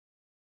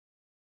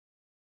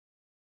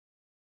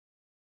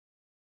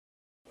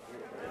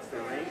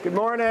Good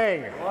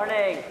morning. Good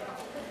morning.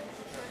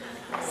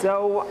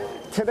 So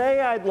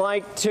today I'd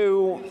like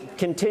to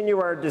continue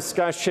our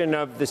discussion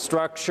of the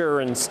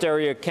structure and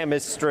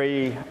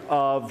stereochemistry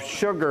of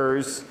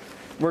sugars.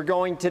 We're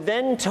going to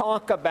then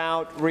talk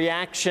about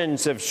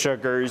reactions of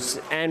sugars,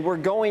 and we're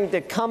going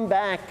to come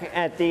back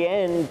at the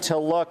end to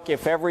look,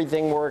 if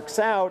everything works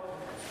out,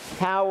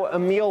 how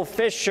Emil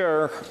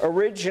Fischer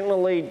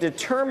originally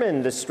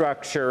determined the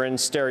structure and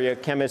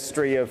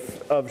stereochemistry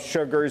of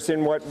sugars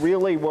in what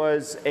really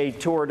was a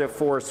tour de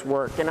force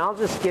work. And I'll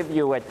just give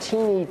you a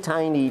teeny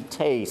tiny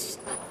taste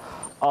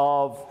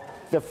of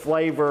the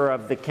flavor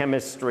of the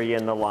chemistry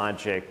and the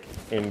logic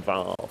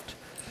involved.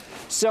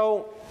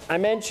 So I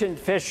mentioned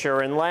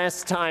Fischer, and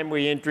last time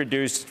we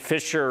introduced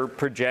Fischer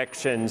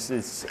projections,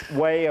 this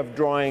way of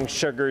drawing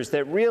sugars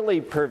that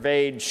really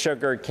pervade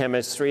sugar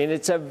chemistry, and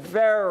it's a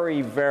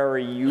very,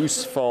 very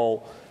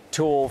useful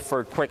tool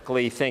for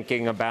quickly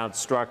thinking about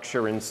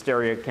structure and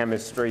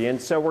stereochemistry. And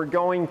so we're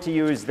going to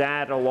use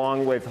that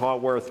along with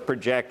Haworth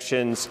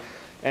projections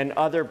and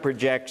other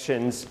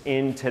projections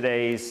in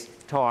today's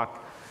talk.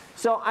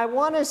 So I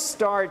want to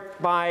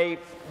start by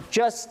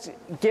just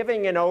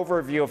giving an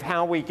overview of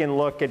how we can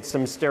look at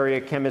some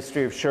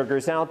stereochemistry of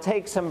sugars. And I'll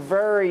take some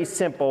very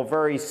simple,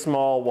 very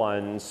small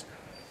ones.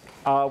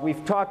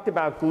 We've talked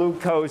about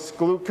glucose.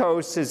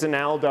 Glucose is an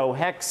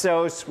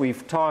aldohexose.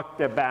 We've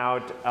talked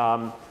about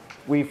galactose.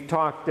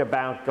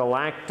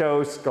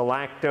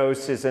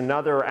 Galactose is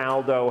another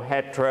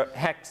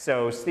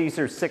aldohexose. These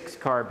are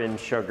 6-carbon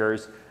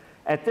sugars.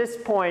 At this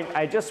point,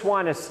 I just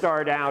want to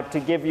start out to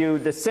give you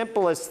the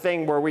simplest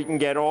thing where we can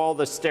get all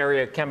the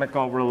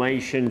stereochemical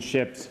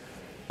relationships.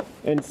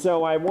 And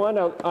so I want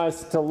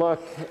us to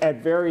look at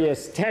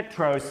various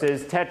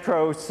tetroses.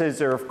 Tetroses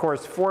are, of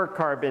course,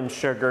 4-carbon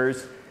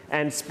sugars,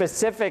 and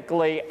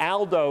specifically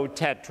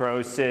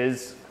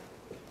aldotetroses.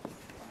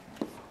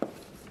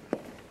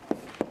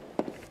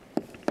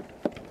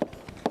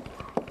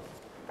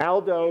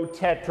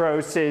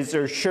 Aldotetroses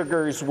are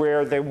sugars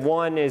where the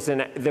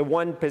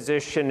one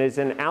position is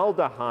an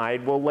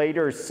aldehyde. We'll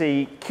later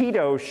see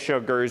keto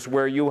sugars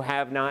where you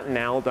have not an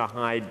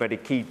aldehyde but a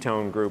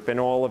ketone group, and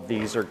all of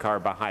these are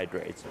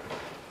carbohydrates.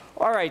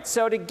 All right,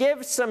 so to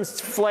give some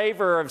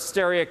flavor of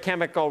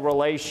stereochemical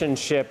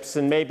relationships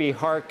and maybe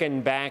harken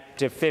back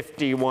to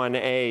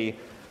 51A,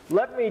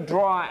 let me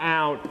draw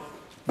out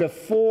the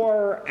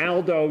 4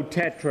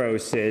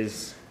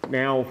 aldotetroses.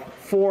 Now,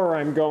 4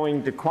 I'm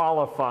going to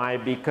qualify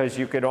because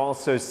you could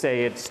also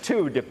say it's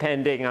 2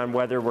 depending on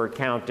whether we're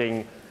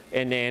counting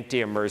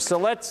enantiomers. So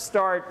let's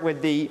start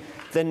with the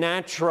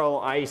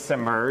natural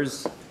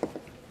isomers.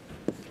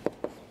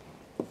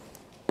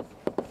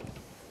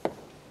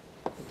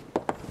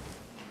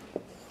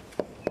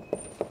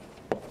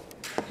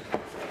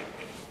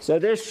 So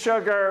this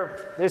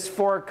sugar, this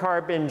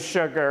 4-carbon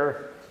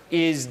sugar,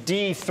 is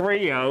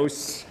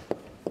D-threose.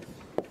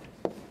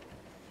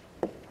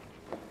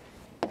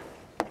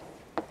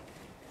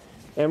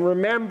 And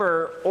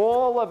remember,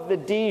 all of the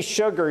D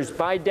sugars,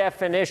 by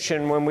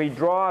definition, when we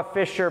draw a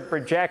Fischer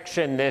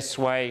projection this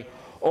way,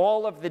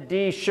 all of the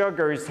D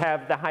sugars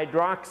have the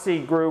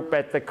hydroxy group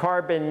at the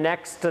carbon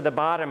next to the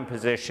bottom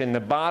position, the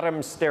bottom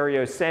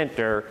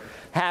stereocenter,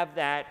 have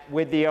that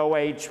with the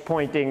OH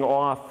pointing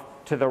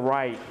off to the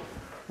right.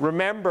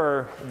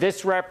 Remember,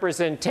 this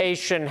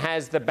representation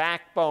has the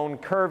backbone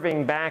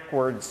curving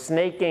backwards,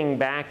 snaking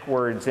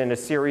backwards in a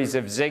series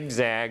of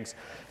zigzags.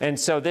 And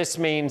so this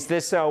means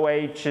this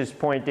OH is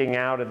pointing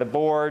out of the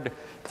board,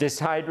 this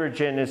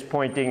hydrogen is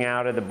pointing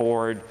out of the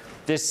board,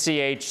 this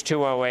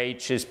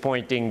CH2OH is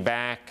pointing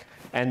back,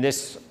 and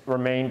this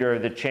remainder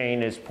of the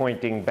chain is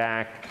pointing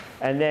back.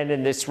 And then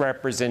in this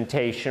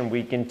representation,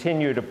 we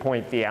continue to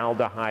point the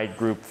aldehyde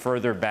group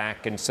further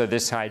back, and so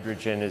this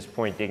hydrogen is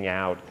pointing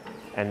out,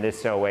 and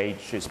this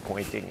OH is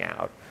pointing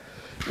out.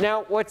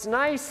 Now, what's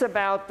nice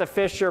about the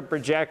Fischer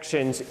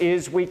projections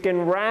is we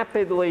can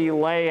rapidly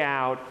lay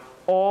out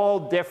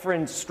all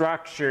different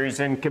structures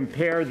and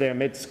compare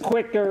them. It's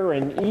quicker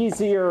and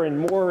easier and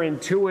more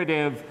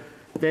intuitive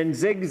than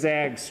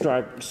zigzag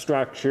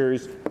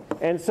structures.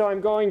 And so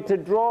I'm going to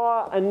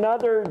draw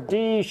another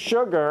D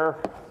sugar,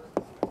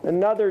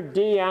 another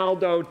D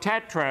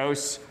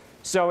aldotetrose.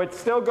 So it's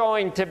still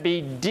going to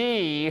be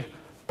D,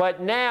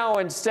 but now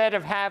instead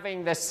of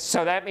having this,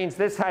 so that means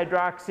this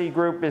hydroxy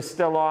group is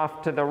still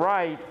off to the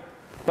right.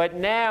 But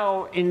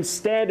now,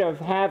 instead of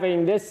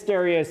having this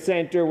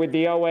stereocenter with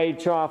the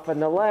OH off on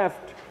the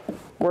left,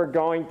 we're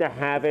going to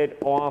have it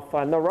off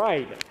on the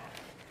right.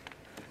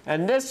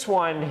 And this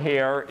one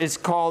here is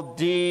called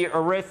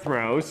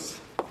D-erythrose.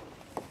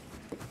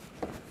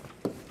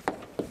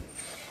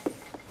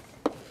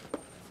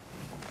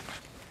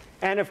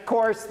 And of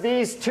course,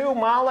 these 2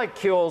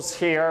 molecules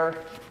here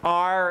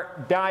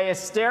are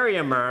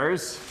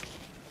diastereomers.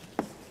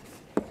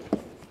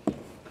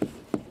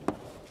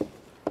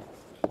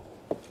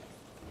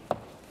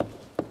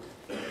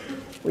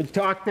 We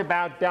talked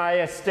about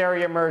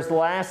diastereomers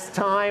last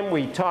time.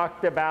 We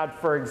talked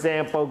about, for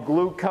example,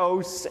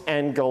 glucose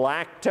and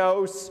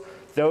galactose.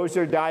 Those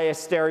are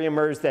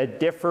diastereomers that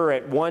differ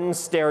at one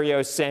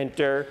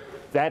stereocenter.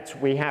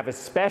 We have a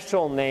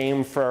special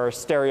name for a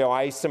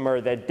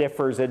stereoisomer that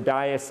differs, a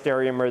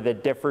diastereomer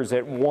that differs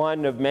at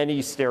one of many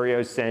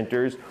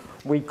stereocenters.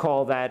 We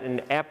call that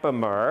an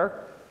epimer.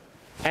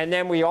 And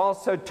then we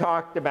also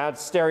talked about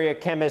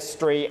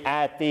stereochemistry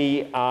at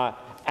the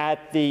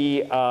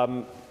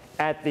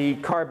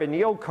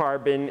carbonyl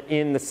carbon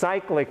in the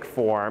cyclic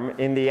form,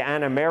 in the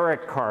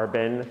anomeric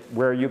carbon,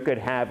 where you could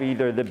have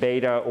either the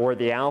beta or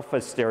the alpha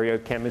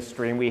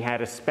stereochemistry, and we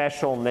had a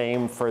special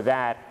name for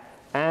that,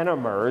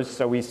 anomers.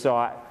 So we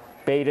saw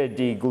beta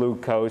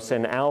D-glucose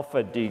and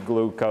alpha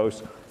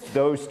D-glucose,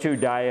 those two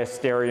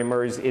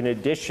diastereomers, in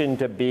addition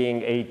to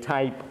being a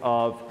type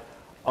of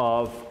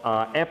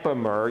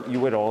epimer, you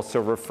would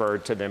also refer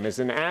to them as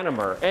an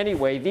anomer.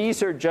 Anyway,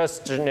 these are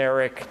just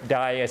generic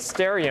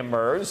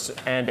diastereomers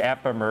and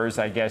epimers,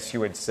 I guess you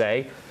would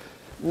say.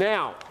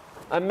 Now,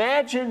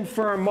 imagine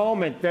for a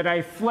moment that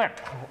I flip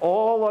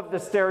all of the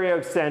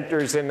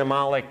stereocenters in the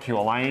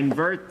molecule. I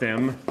invert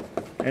them,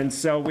 and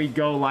so we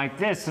go like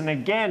this. And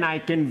again, I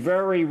can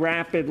very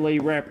rapidly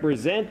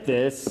represent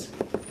this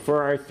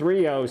for our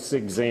 3-ose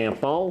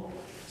example.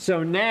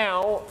 So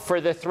now, for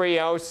the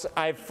 3-ose,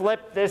 I've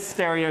flipped this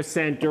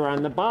stereocenter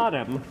on the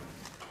bottom.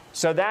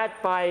 So that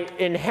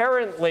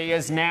inherently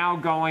is now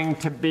going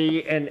to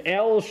be an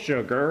L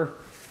sugar.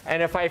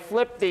 And if I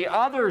flip the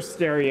other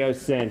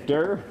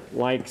stereocenter,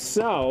 like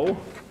so,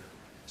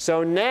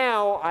 so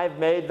now I've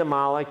made the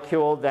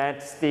molecule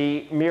that's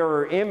the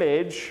mirror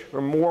image,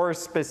 or more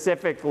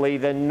specifically,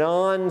 the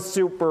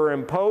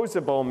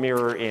non-superimposable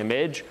mirror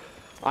image.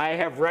 I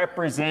have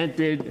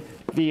represented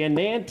the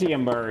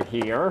enantiomer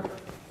here.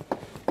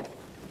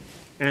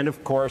 And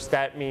of course,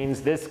 that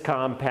means this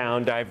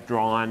compound I've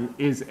drawn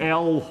is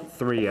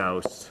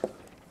L3-ose.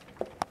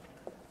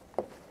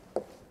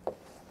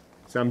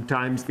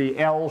 Sometimes the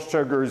L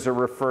sugars are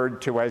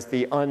referred to as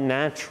the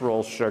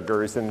unnatural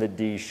sugars and the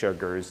D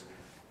sugars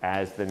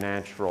as the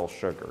natural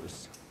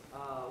sugars.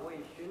 Wait,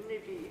 shouldn't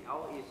it be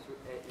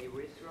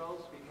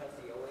L-erythrose because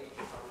the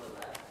OH is on the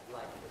left,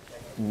 like the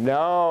second?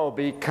 No,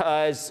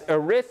 because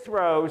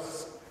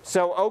erythrose.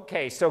 So,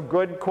 okay, so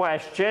good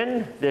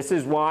question. This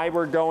is why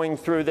we're going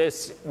through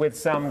this with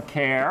some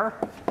care.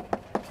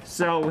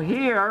 So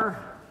here,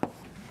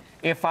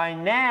 if I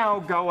now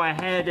go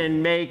ahead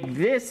and make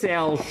this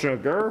L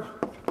sugar,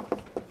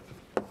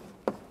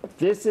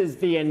 this is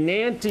the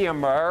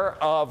enantiomer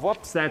of,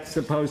 whoops, that's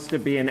supposed to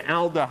be an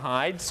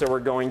aldehyde, so we're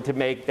going to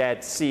make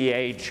that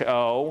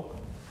CHO.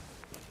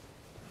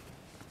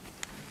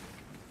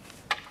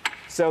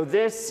 So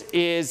this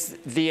is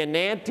the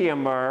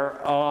enantiomer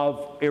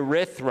of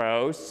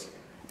erythrose,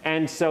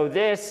 and so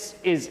this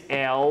is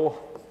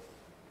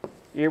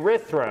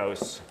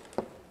L-erythrose.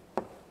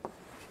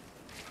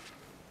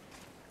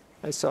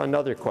 I saw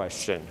another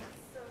question.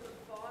 So the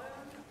bottom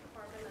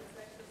carbon that's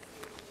next to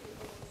CH2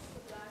 goes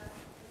to that.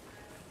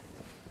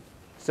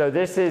 So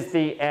this is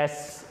the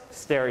S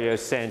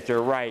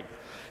stereocenter, right.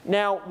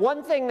 Now,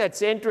 one thing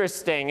that's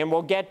interesting, and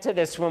we'll get to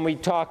this when we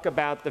talk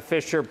about the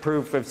Fischer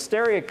proof of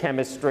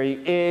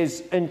stereochemistry,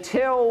 is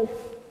until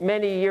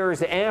many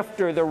years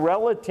after the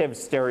relative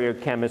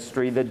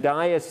stereochemistry, the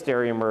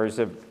diastereomers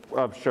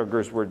of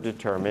sugars were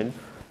determined,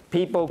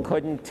 people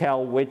couldn't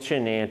tell which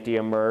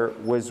enantiomer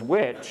was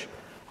which.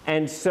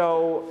 And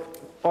so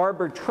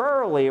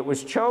arbitrarily it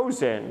was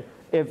chosen.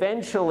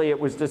 Eventually it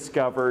was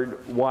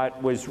discovered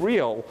what was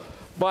real.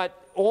 But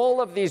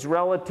all of these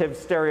relative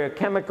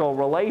stereochemical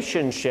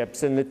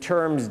relationships in the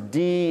terms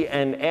D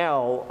and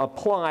L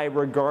apply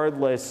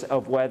regardless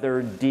of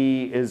whether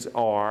D is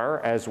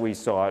R, as we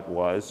saw it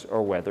was,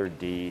 or whether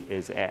D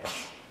is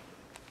S.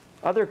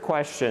 Other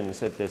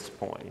questions at this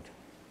point?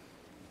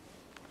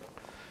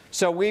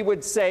 So we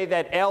would say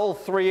that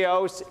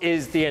L3-ose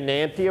is the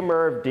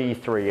enantiomer of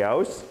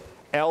D3-ose.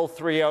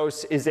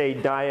 L3-ose is a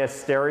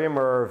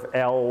diastereomer of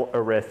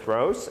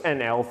L-erythrose, and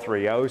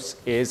L3-ose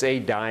is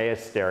a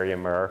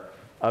diastereomer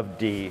of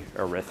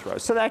D-erythrose.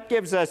 So that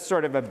gives us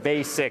sort of a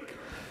basic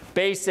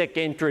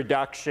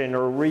introduction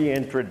or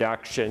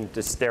reintroduction to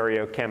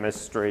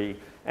stereochemistry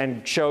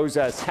and shows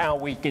us how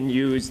we can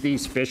use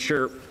these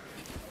Fischer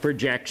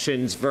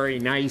projections very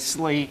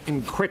nicely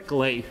and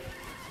quickly.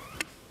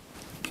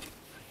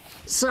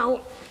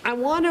 So I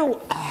want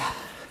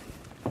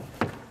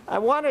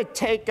to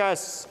take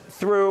us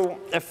through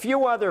a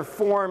few other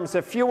forms,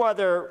 a few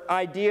other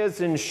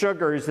ideas in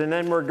sugars, and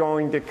then we're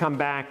going to come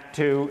back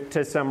to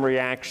some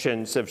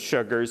reactions of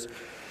sugars.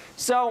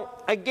 So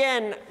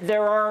again,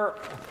 there are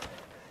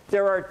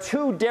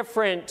two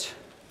different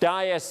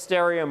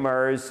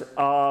diastereomers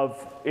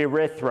of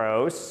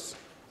erythrose,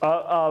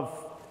 of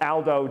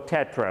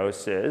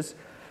aldotetroses.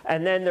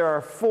 And then there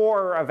are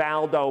 4 of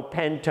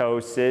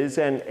aldopentoses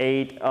and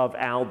 8 of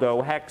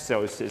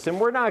aldohexoses. And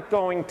we're not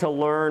going to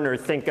learn or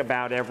think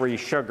about every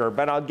sugar,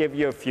 but I'll give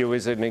you a few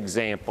as an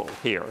example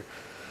here.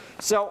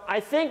 So I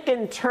think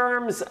in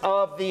terms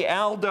of the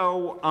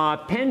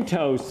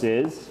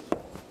aldopentoses,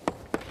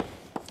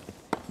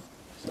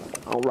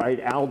 I'll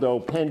write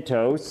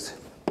aldopentose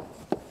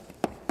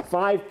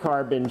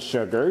 5-carbon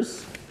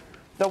sugars.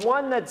 The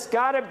one that's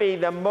got to be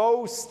the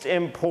most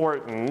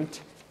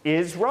important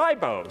is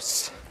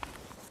ribose.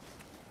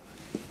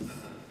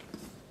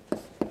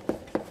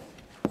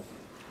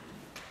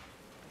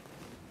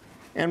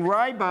 And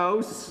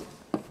ribose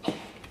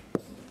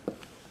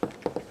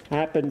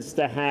happens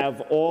to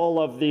have all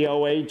of the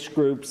OH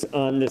groups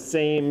on the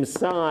same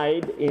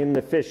side in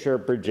the Fischer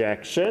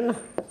projection.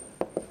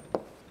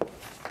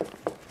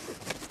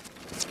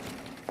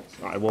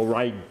 So I will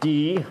write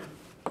D,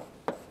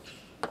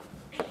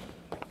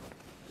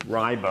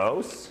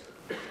 ribose.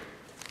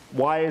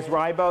 Why is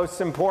ribose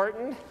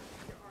important?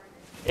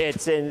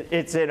 It's an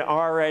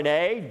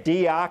RNA.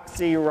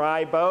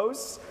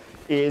 Deoxyribose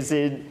is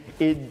in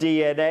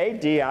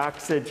DNA,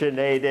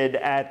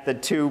 deoxygenated at the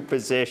 2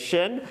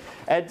 position.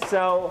 And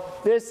so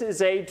this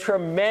is a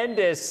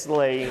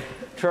tremendously,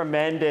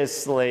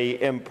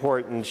 tremendously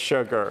important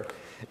sugar.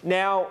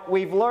 Now,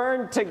 we've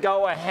learned to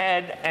go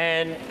ahead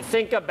and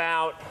think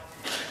about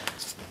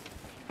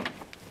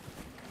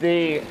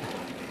the,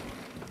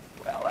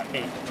 well, let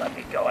me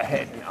go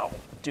ahead and I'll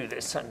do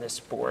this on this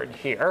board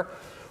here.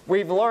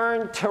 We've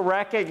learned to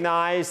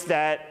recognize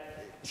that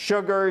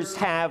sugars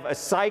have a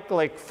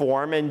cyclic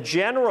form, and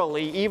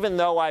generally, even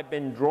though I've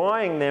been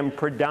drawing them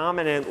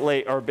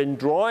predominantly, or been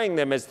drawing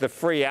them as the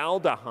free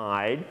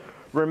aldehyde,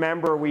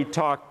 remember we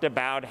talked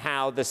about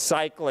how the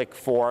cyclic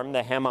form,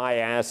 the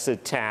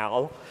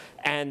hemiacetal,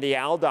 and the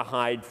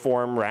aldehyde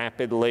form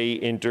rapidly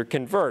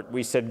interconvert.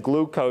 We said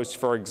glucose,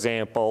 for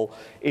example,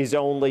 is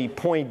only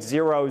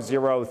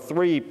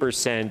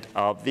 0.003%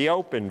 of the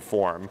open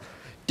form.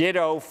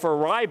 Ditto for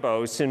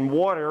ribose. In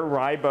water,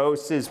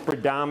 ribose is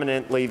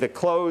predominantly the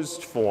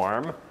closed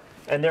form.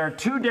 And there are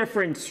 2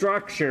 different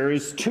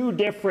structures, 2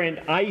 different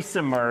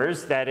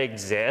isomers that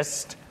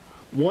exist.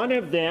 One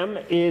of them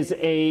is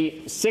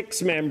a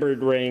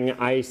 6-membered ring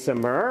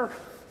isomer.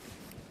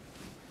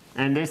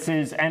 And this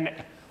is, and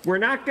we're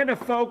not going to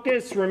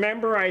focus,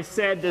 remember I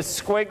said the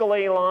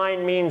squiggly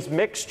line means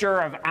mixture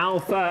of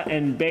alpha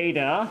and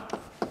beta.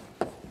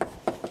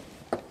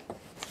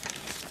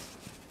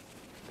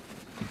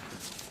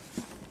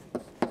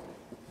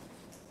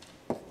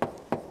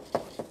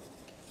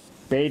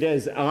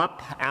 Beta's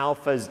up,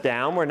 alpha's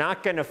down. We're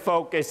not going to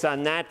focus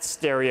on that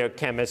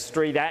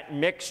stereochemistry. That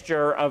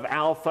mixture of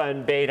alpha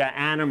and beta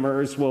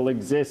anomers will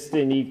exist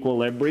in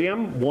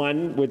equilibrium,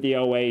 one with the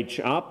OH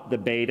up, the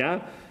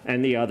beta,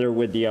 and the other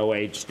with the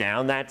OH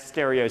down. That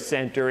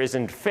stereocenter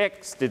isn't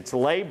fixed, it's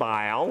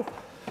labile.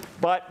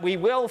 But we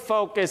will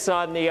focus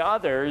on the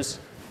others.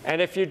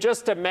 And if you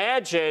just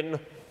imagine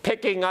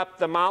picking up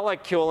the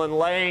molecule and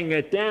laying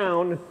it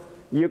down,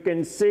 you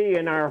can see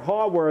in our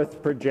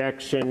Haworth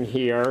projection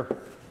here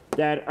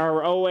that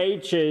our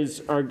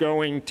OHs are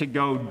going to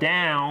go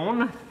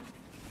down.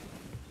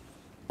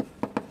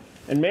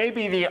 And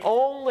maybe the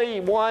only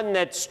one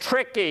that's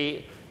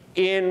tricky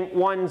in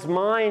one's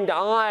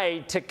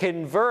mind-eye to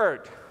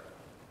convert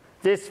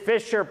this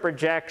Fischer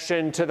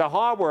projection to the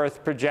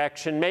Haworth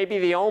projection, maybe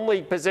the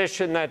only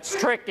position that's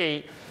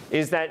tricky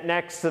is that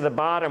next to the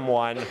bottom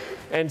one.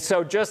 And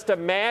so just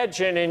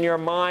imagine in your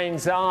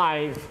mind's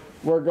eye,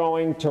 we're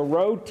going to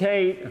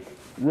rotate,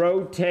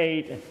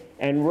 rotate,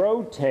 and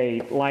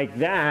rotate like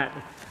that.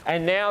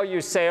 And now you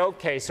say,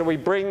 okay, so we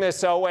bring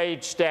this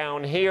OH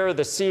down here,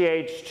 the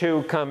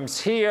CH2 comes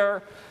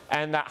here,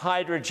 and the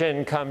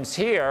hydrogen comes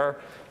here.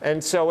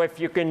 And so if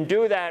you can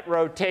do that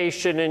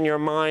rotation in your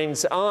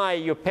mind's eye,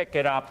 you pick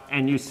it up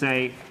and you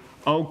say,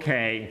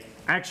 okay,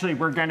 actually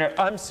we're going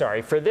to, I'm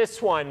sorry, for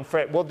this one,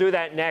 we'll do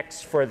that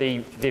next for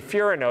the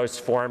furanose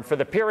form. For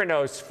the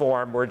pyranose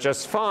form, we're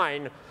just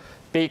fine,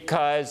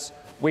 because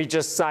we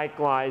just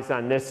cyclize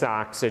on this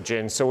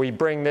oxygen. So we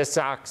bring this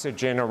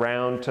oxygen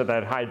around to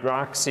that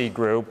hydroxy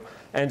group,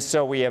 and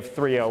so we have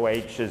 3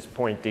 OHs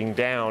pointing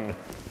down.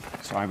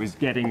 So I was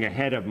getting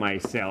ahead of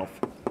myself.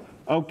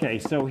 Okay,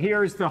 so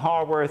here's the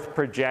Haworth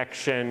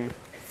projection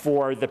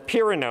for the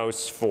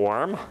pyranose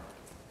form.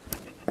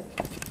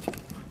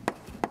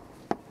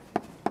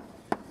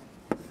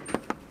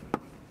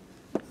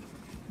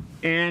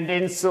 And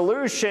in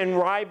solution,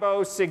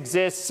 ribose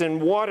exists in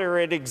water.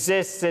 It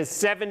exists as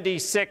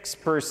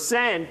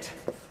 76%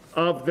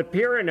 of the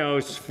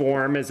pyranose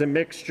form as a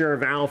mixture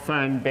of alpha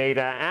and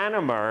beta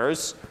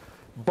anomers.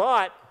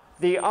 But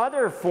the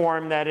other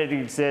form that it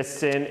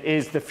exists in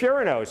is the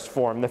furanose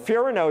form. The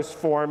furanose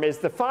form is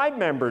the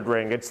 5-membered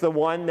ring. It's the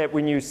one that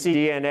when you see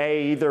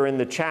DNA either in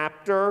the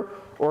chapter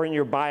or in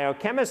your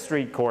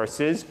biochemistry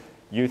courses,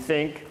 you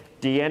think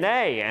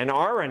DNA and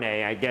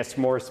RNA, I guess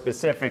more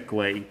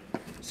specifically.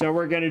 So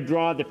we're going to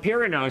draw the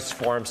pyranose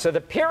form. So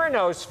the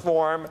pyranose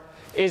form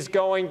is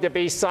going to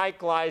be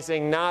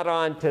cyclizing not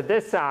onto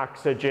this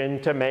oxygen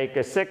to make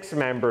a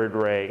 6-membered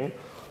ring,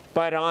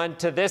 but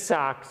onto this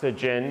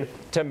oxygen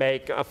to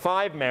make a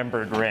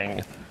 5-membered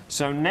ring.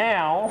 So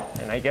now,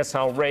 and I guess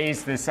I'll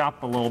raise this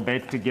up a little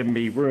bit to give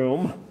me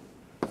room.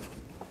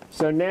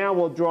 So now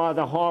we'll draw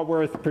the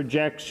Haworth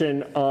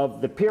projection of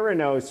the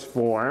pyranose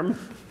form.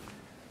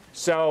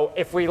 So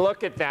if we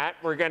look at that,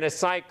 we're going to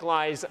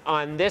cyclize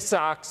on this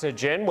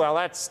oxygen. Well,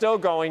 that's still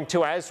going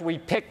to, as we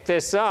pick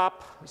this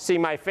up, see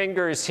my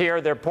fingers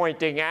here, they're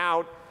pointing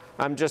out.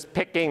 I'm just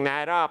picking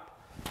that up.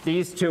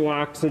 These two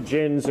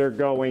oxygens are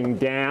going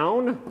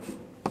down.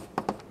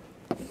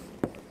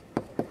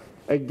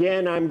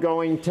 Again, I'm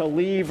going to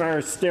leave our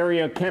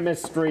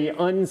stereochemistry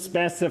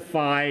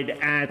unspecified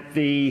at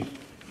the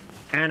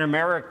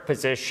anomeric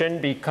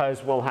position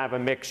because we'll have a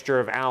mixture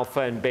of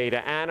alpha and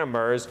beta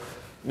anomers.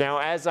 Now,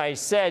 as I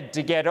said,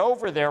 to get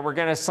over there, we're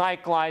going to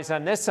cyclize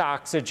on this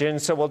oxygen.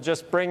 So we'll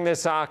just bring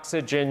this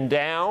oxygen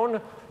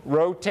down,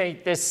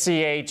 rotate this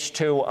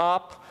CH2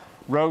 up,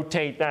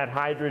 rotate that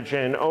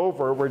hydrogen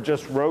over. We're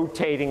just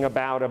rotating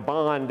about a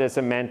bond as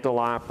a mental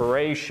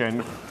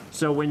operation.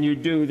 So when you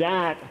do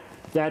that,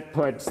 that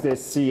puts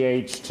this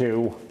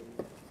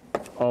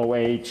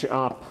CH2OH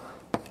up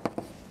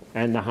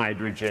and the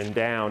hydrogen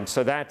down.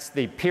 So that's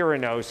the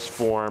pyranose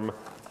form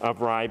of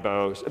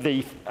ribose.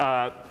 The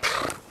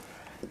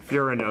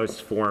furanose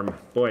form.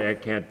 Boy, I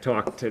can't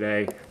talk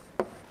today.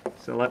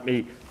 So let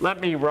me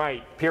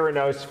write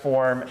pyranose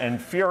form and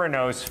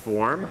furanose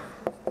form.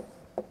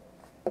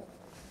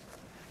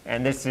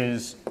 And this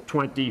is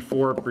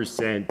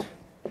 24%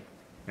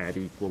 at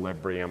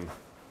equilibrium.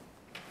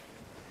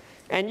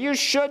 And you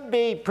should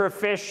be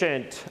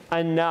proficient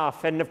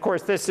enough, and of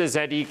course this is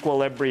at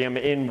equilibrium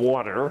in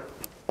water.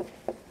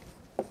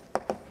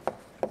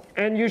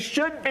 And you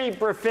should be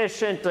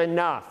proficient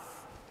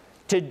enough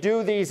to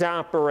do these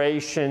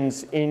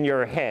operations in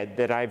your head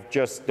that I've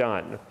just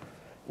done.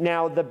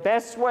 Now, the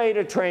best way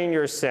to train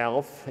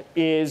yourself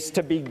is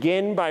to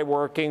begin by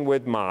working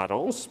with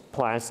models.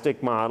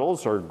 Plastic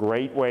models are a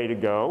great way to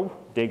go.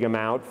 Dig them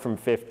out from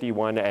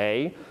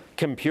 51A.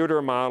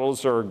 Computer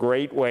models are a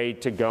great way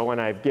to go,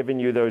 and I've given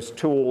you those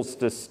tools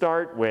to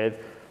start with.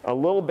 A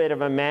little bit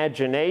of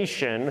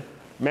imagination.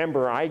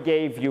 Remember, I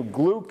gave you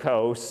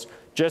glucose.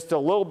 Just a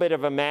little bit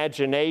of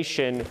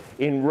imagination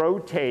in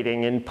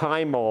rotating in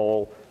pi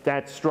mole.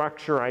 That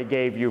structure I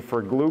gave you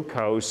for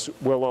glucose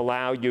will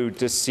allow you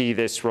to see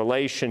this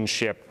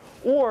relationship.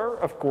 Or,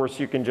 of course,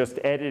 you can just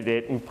edit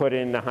it and put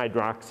in the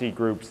hydroxy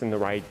groups in the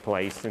right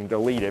place and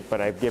delete it.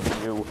 But I've given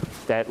you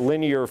that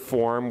linear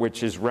form,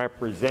 which is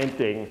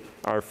representing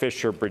our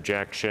Fischer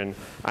projection.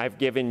 I've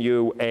given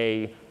you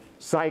a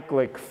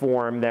cyclic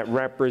form that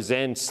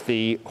represents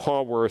the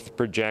Haworth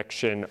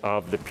projection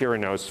of the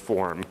pyranose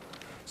form.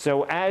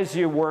 So as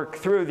you work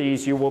through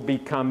these, you will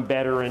become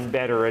better and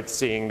better at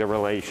seeing the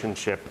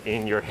relationship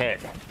in your head.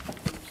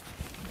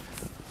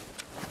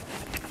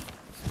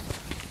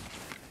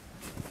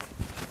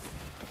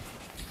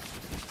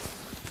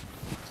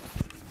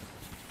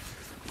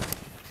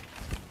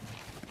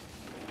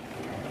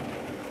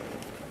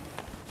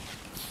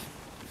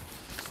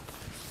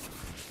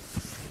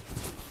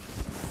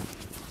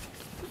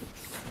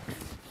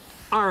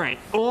 All right,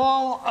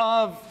 all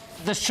of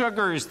the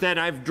sugars that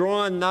I've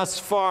drawn thus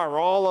far,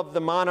 all of the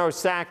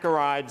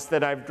monosaccharides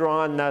that I've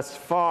drawn thus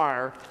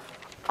far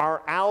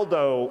are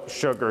Aldo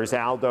sugars,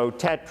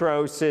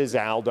 Aldotetroses,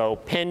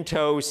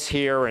 Aldopentoses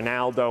here, and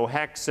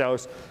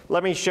Aldohexose.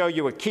 Let me show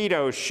you a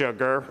keto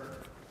sugar.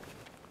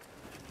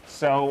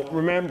 So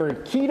remember,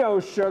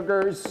 keto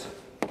sugars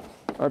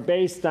are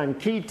based on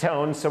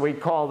ketones, so we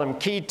call them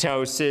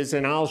ketoses,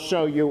 and I'll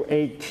show you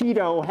a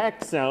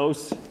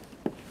ketohexose.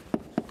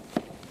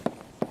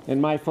 And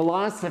my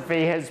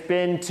philosophy has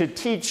been to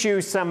teach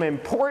you some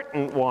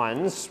important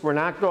ones. We're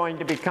not going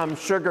to become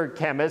sugar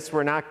chemists.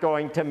 We're not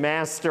going to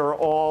master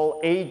all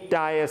 8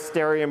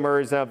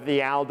 diastereomers of the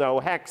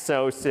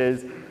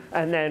aldohexoses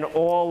and then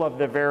all of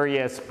the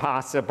various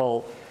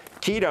possible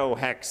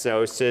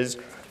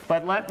ketohexoses.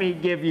 But let me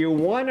give you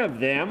one of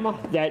them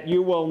that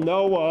you will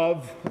know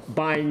of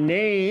by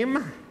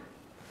name.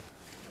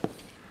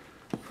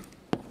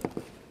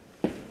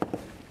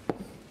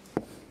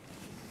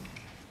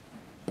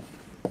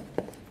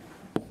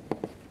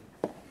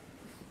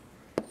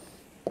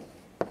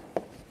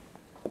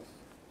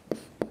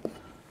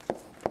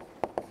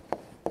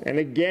 And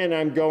again,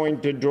 I'm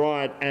going to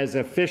draw it as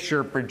a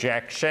Fischer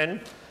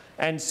projection.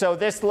 And so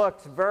this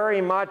looks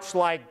very much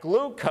like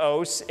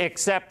glucose,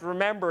 except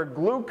remember,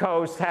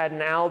 glucose had an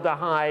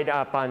aldehyde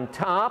up on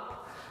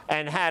top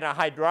and had a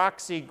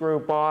hydroxy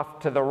group off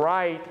to the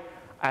right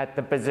at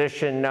the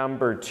position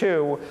number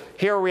 2.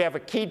 Here we have a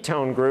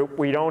ketone group.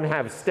 We don't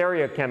have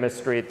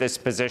stereochemistry at this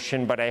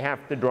position, but I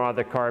have to draw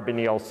the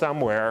carbonyl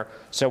somewhere.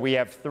 So we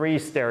have 3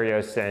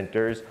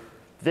 stereocenters.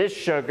 This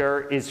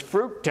sugar is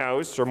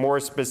fructose, or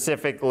more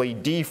specifically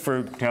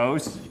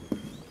D-fructose.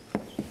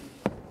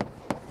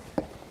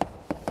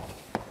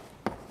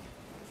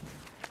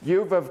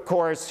 You've, of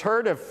course,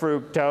 heard of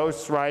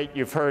fructose, right?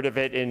 You've heard of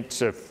it in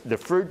the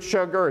fruit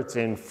sugar. It's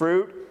in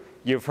fruit.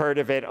 You've heard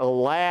of it,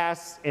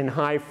 alas, in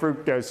high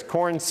fructose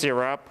corn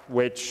syrup,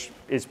 which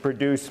is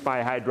produced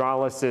by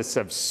hydrolysis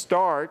of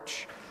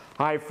starch.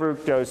 High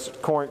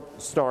fructose corn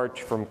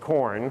starch from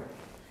corn.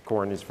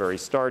 Corn is very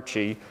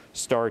starchy.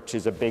 Starch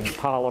is a big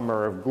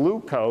polymer of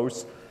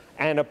glucose.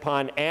 And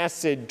upon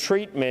acid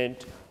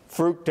treatment,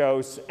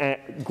 fructose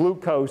and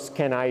glucose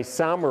can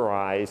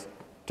isomerize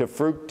to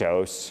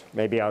fructose.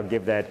 Maybe I'll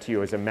give that to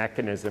you as a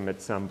mechanism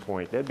at some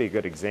point. That'd be a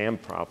good exam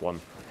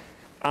problem.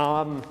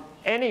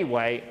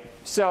 Anyway,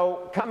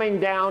 so coming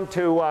down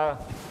to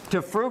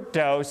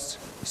fructose,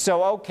 so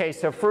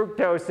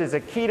fructose is a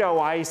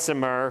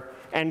ketoisomer,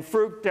 and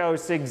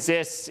fructose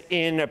exists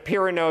in a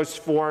pyranose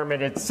form,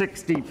 and it's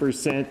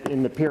 60%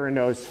 in the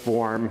pyranose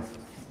form.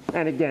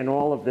 And again,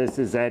 all of this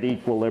is at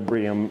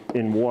equilibrium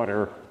in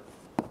water.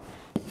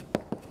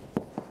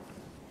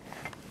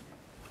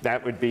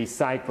 That would be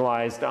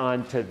cyclized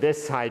onto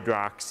this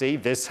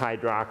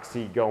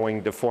hydroxy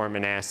going to form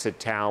an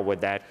acetal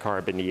with that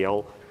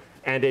carbonyl.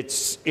 And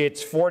it's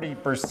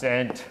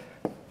 40%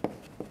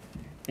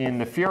 in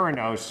the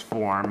furanose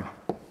form.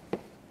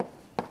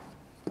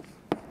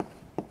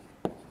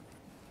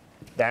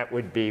 That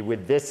would be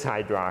with this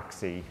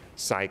hydroxy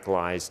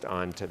cyclized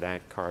onto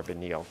that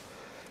carbonyl.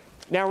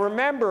 Now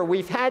remember,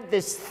 we've had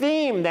this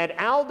theme that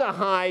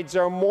aldehydes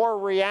are more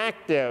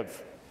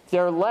reactive.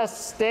 They're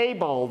less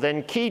stable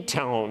than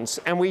ketones.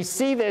 And we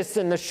see this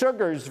in the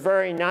sugars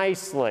very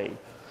nicely.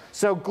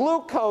 So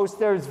glucose,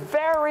 there's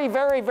very,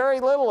 very, very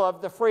little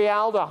of the free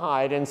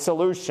aldehyde in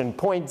solution,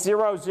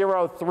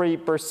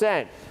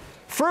 0.003%.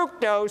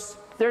 Fructose,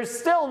 there's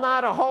still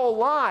not a whole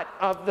lot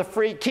of the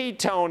free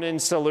ketone in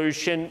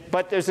solution,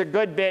 but there's a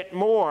good bit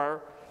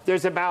more.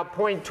 There's about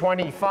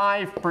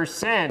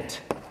 0.25%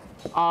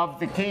 of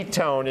the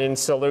ketone in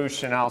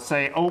solution. I'll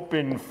say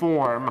open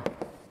form.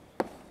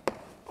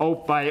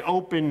 By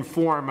open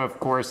form, of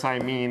course, I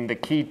mean the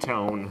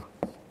ketone.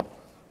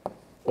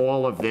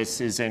 All of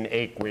this is in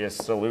aqueous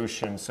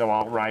solution, so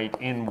I'll write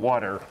in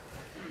water.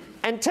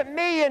 And to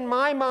me, in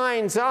my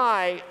mind's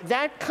eye,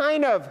 that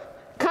kind of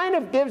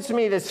gives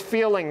me this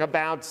feeling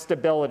about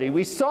stability.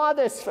 We saw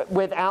this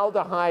with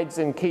aldehydes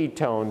and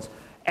ketones.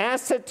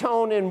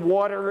 Acetone in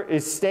water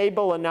is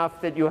stable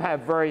enough that you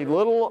have very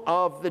little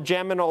of the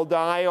geminal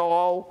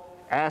diol.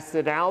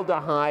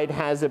 Acetaldehyde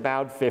has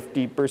about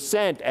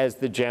 50% as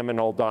the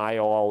geminal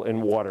diol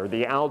in water.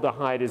 The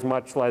aldehyde is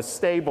much less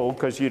stable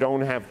because you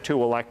don't have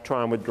two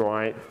electron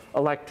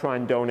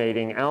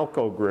donating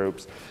alkyl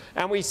groups.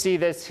 And we see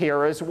this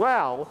here as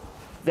well,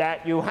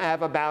 that you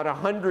have about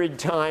 100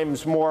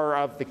 times more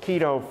of the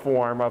keto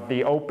form, of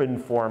the open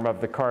form,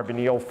 of the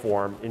carbonyl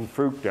form in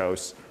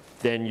fructose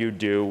than you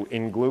do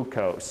in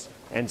glucose.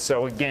 And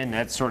so again,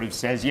 that sort of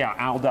says, yeah,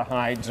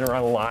 aldehydes are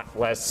a lot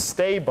less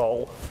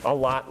stable, a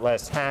lot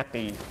less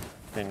happy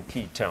than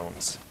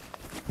ketones.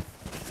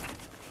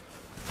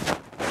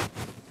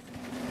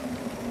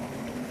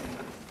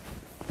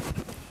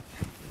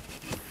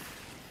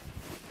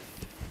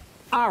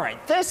 All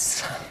right,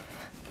 this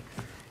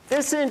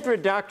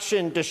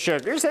introduction to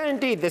sugars, and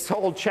indeed this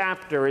whole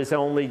chapter is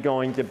only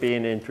going to be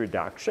an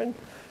introduction.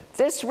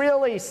 This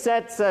really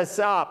sets us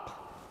up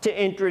to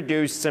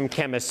introduce some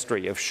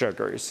chemistry of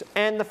sugars.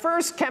 And the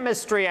first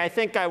chemistry I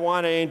think I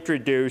want to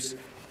introduce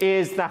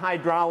is the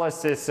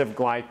hydrolysis of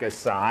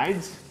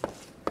glycosides.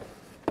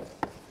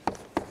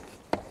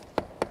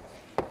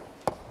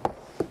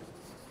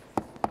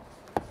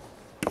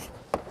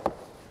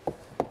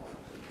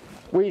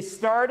 We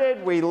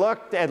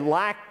looked at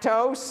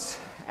lactose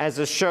as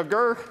a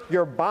sugar.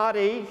 Your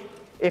body,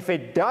 if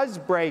it does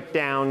break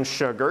down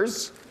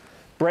sugars,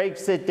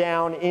 breaks it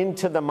down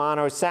into the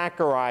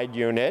monosaccharide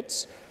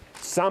units.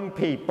 Some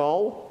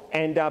people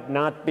end up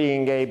not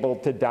being able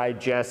to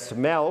digest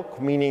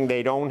milk, meaning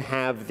they don't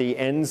have the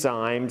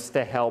enzymes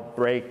to help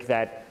break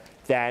that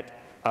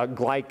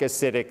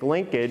glycosidic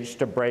linkage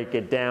to break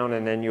it down,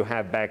 and then you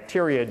have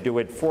bacteria do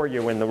it for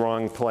you in the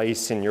wrong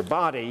place in your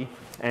body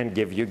and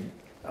give you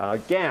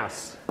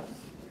gas.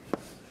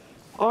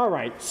 All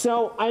right,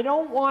 so I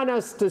don't want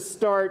us to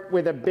start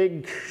with a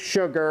big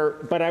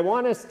sugar, but I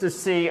want us to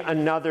see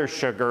another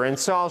sugar. And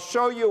so I'll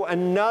show you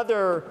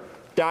another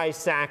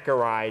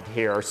disaccharide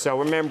here. So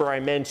remember, I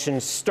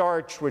mentioned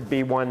starch would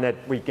be one that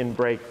we can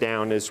break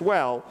down as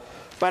well.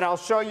 But I'll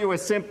show you a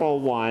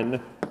simple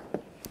one.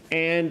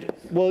 And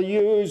we'll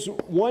use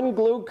one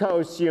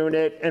glucose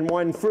unit and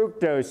one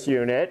fructose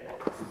unit.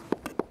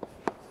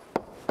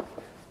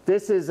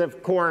 This is,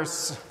 of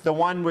course, the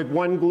one with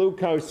one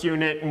glucose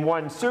unit and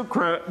one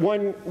fructose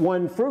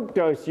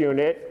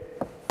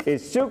unit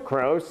is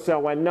sucrose,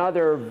 so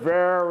another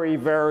very,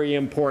 very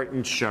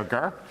important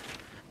sugar.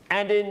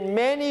 And in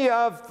many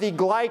of the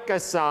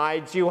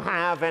glycosides, you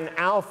have an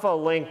alpha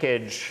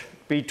linkage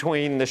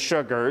between the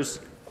sugars.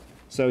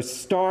 So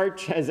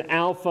starch has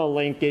alpha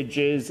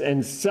linkages,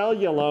 and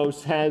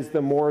cellulose has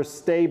the more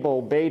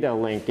stable beta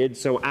linkage.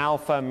 So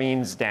alpha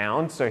means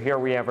down. So here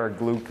we have our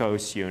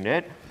glucose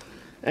unit.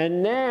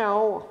 And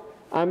now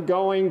I'm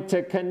going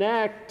to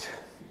connect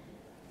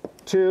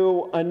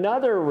to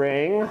another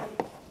ring.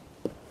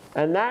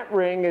 And that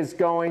ring is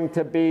going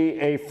to be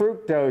a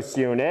fructose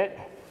unit.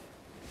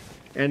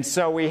 And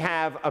so we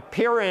have a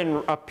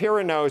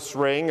pyranose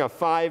ring, a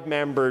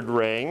 5-membered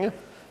ring.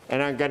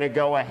 And I'm going to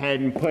go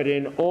ahead and put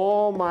in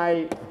all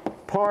my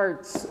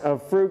parts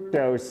of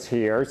fructose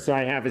here. So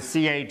I have a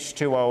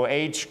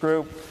CH2OH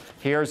group.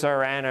 Here's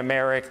our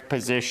anomeric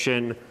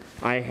position.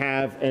 I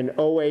have an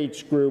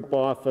OH group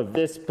off of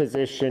this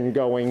position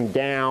going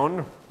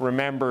down.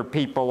 Remember,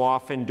 people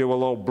often do a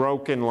little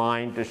broken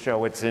line to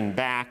show it's in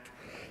back.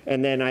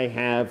 And then I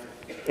have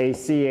a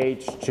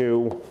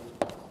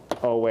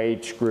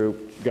CH2OH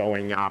group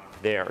going up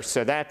there.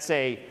 So that's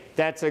a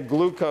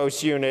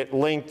glucose unit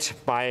linked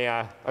by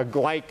a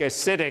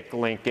glycosidic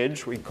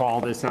linkage. We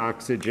call this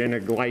oxygen a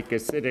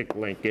glycosidic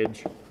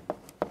linkage.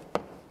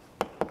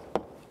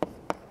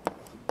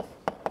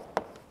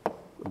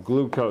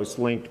 Glucose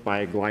linked by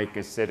a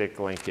glycosidic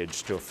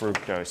linkage to a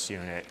fructose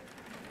unit.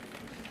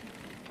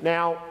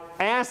 Now,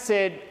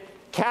 acid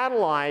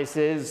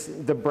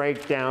catalyzes the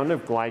breakdown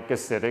of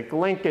glycosidic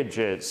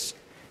linkages.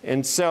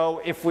 And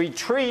so if we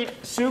treat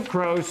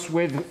sucrose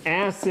with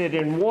acid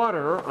and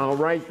water, I'll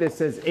write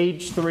this as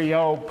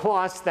H3O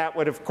plus. That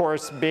would, of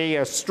course, be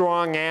a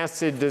strong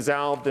acid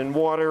dissolved in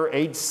water.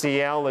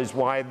 HCl is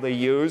widely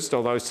used,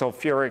 although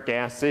sulfuric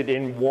acid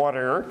in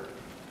water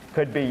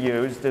could be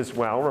used as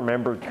well.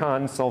 Remember,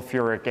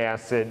 consulfuric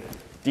acid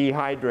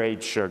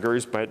dehydrates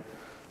sugars,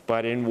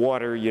 but in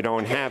water you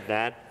don't have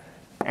that.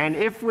 And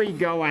if we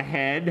go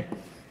ahead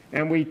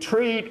and we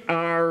treat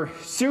our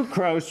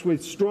sucrose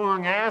with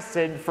strong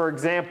acid, for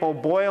example,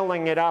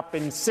 boiling it up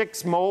in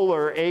 6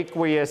 molar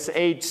aqueous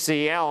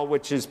HCl,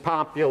 which is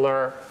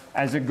popular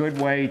as a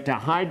good way to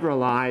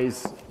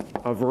hydrolyze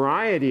a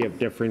variety of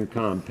different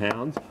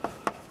compounds,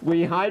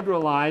 we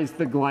hydrolyze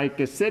the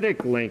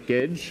glycosidic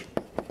linkage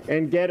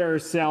and get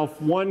ourselves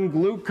one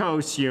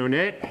glucose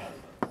unit,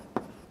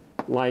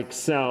 like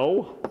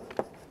so,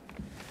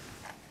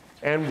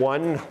 and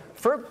one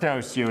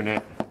fructose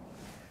unit,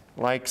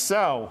 like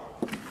so.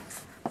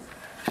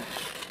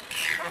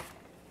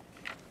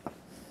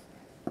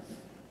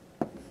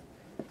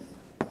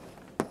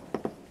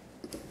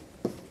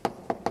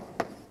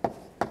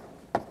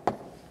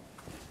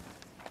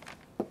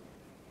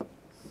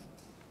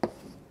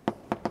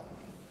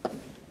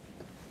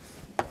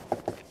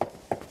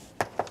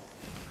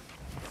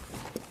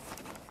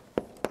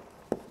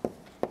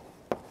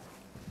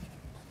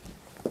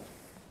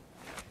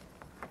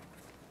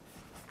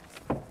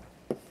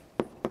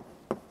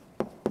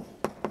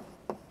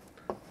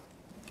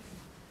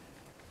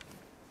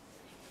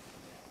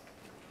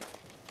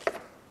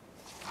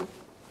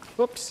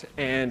 Oops,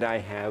 and I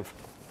have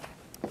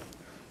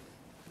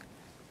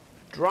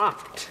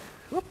dropped.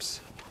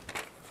 Oops.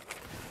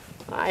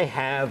 I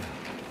have,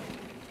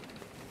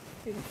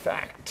 in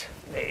fact,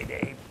 made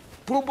a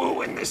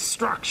boo-boo in this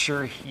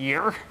structure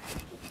here.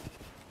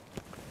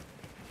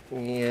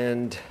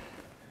 And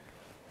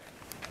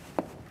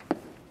I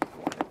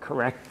want to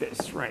correct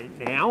this right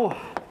now.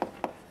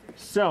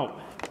 So,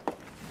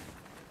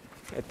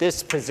 at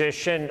this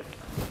position,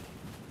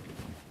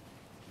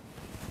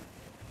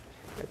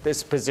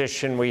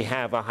 we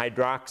have a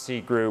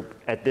hydroxy group.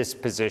 At this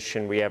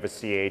position, we have a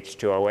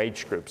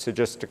CH2OH group. So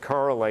just to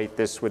correlate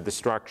this with the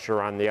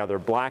structure on the other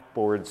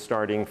blackboard,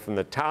 starting from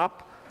the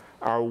top,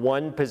 our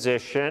 1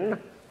 position,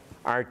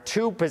 our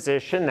 2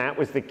 position, that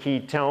was the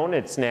ketone.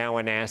 It's now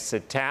an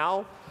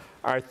acetal.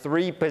 Our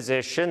 3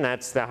 position,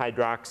 that's the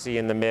hydroxy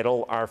in the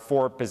middle. Our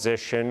 4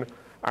 position,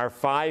 our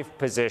 5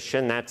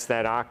 position, that's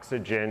that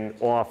oxygen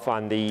off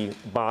on the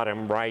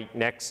bottom right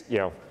next,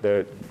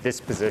 this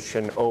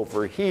position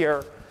over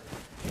here.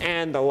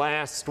 And the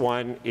last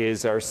one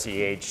is our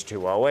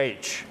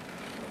CH2OH.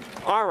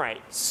 All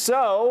right,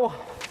 so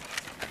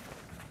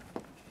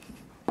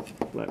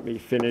let me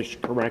finish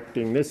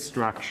correcting this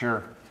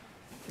structure.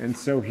 And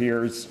so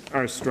here's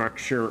our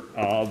structure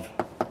of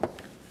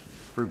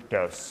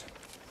fructose.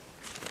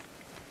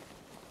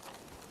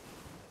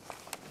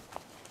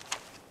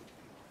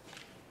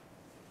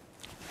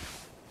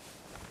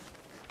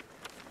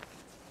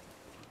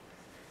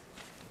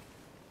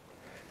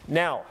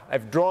 Now,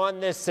 I've drawn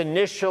this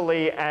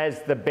initially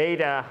as the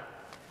beta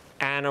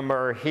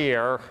anomer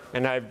here,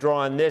 and I've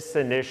drawn this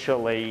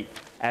initially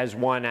as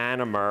one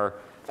anomer.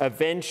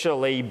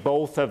 Eventually,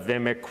 both of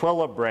them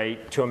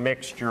equilibrate to a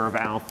mixture of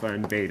alpha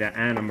and beta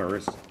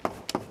anomers.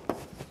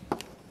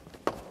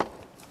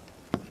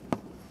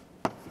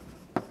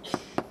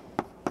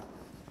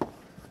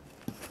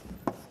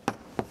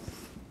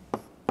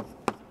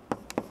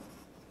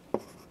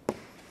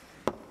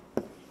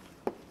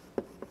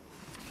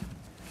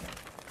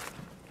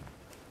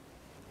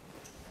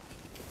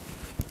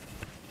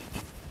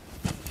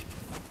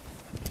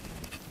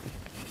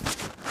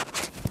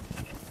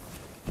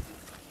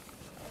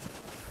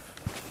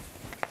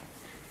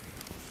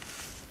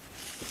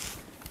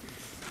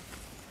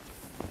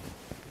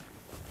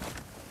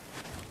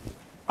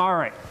 All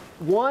right,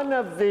 one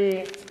of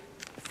the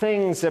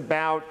things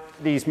about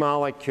these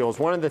molecules,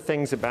 one of the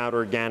things about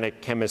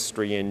organic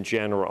chemistry in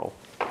general,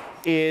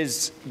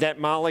 is that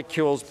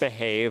molecules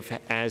behave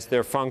as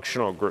their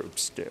functional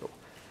groups do.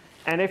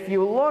 And if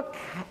you look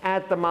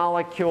at the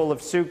molecule of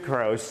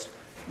sucrose,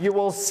 you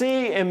will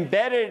see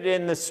embedded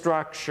in the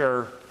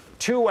structure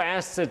 2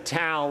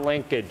 acetal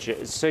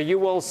linkages. So you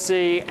will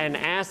see an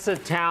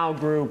acetal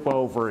group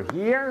over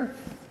here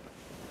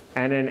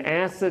and an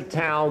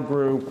acetal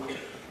group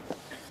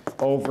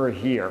over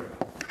here.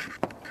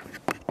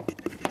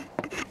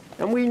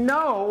 And we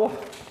know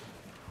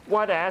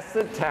what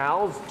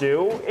acetals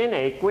do in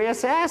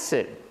aqueous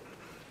acid.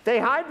 They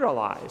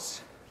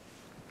hydrolyze.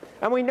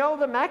 And we know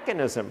the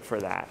mechanism for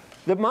that.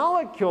 The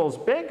molecule's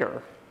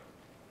bigger,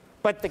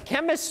 but the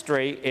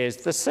chemistry is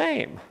the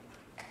same.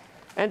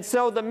 And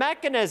so the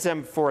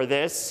mechanism for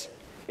this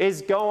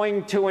is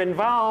going to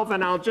involve,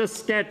 and I'll just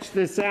sketch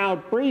this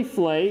out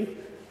briefly,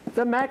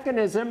 the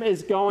mechanism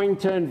is going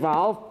to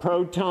involve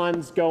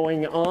protons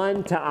going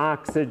on to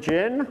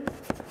oxygen,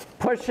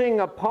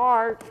 pushing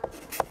apart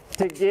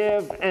to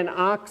give an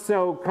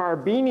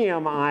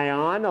oxocarbenium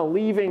ion, a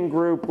leaving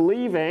group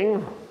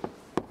leaving,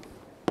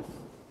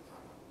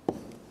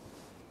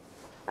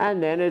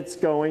 and then it's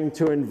going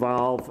to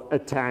involve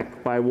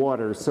attack by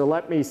water. So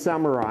let me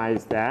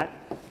summarize that.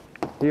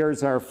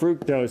 Here's our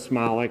fructose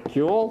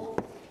molecule.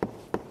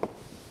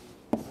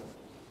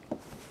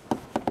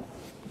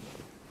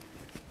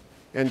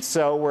 And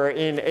so we're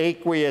in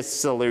aqueous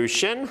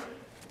solution.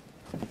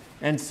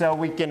 And so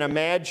we can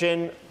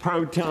imagine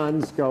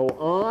protons go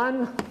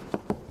on,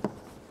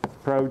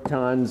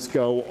 protons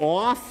go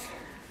off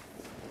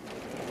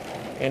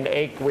in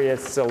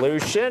aqueous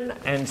solution.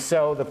 And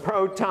so the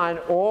proton,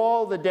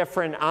 all the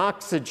different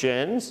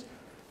oxygens,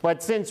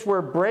 but since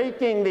we're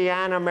breaking the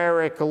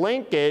anomeric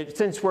linkage,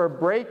 since we're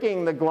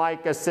breaking the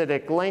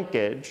glycosidic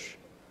linkage,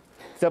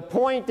 the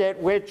point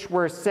at which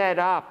we're set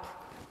up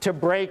to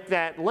break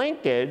that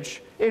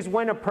linkage is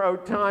when a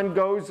proton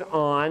goes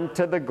on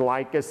to the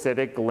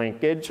glycosidic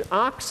linkage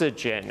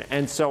oxygen.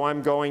 And so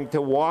I'm going to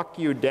walk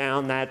you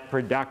down that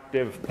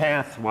productive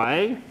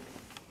pathway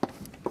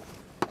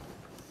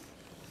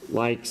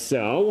like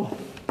so.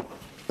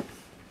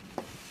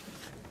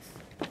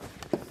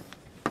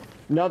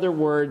 In other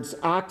words,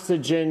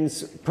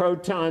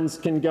 protons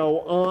can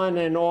go on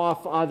and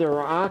off other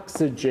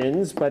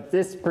oxygens, but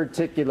this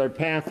particular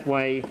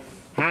pathway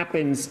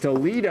happens to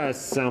lead us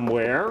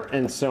somewhere,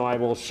 and so I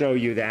will show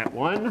you that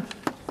one.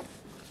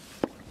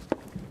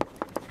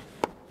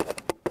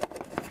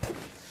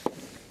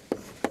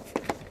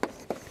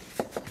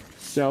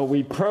 So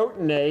we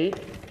protonate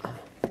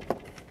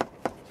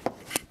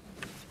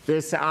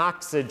this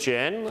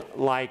oxygen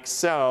like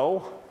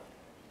so.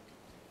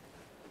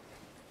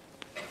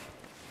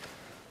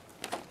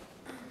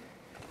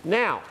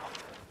 Now,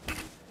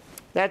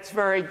 that's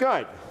very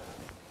good,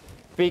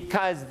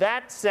 because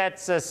that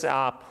sets us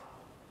up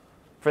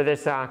for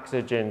this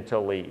oxygen to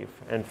leave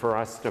and for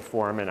us to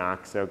form an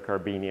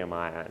oxocarbenium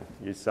ion.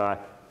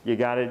 You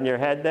got it in your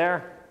head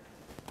there?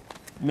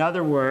 In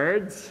other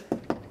words,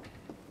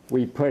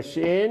 we push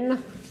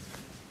in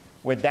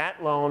with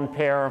that lone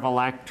pair of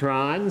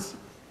electrons.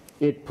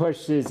 It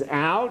pushes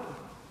out,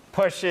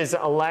 pushes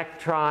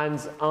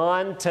electrons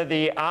onto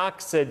the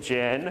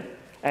oxygen.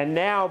 And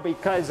now,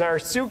 because our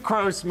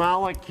sucrose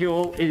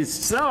molecule is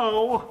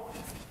so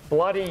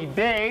bloody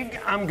big,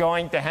 I'm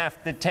going to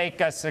have to take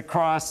us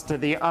across to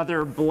the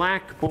other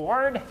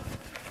blackboard.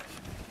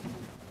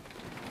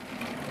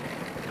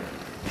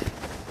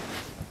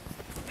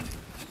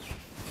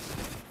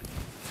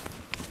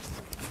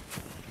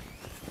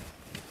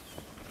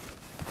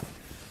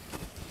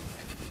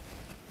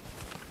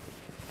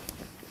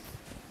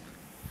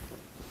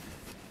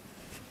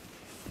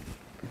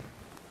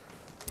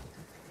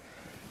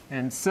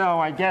 And so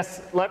I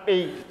guess let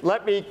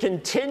me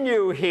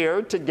continue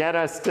here to get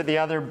us to the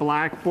other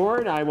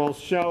blackboard. I will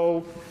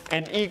show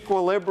an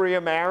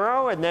equilibrium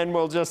arrow, and then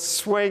we'll just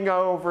swing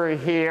over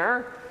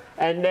here.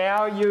 And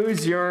now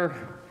use your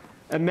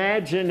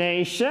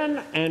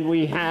imagination, and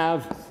we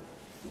have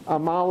a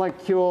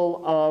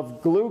molecule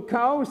of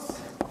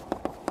glucose.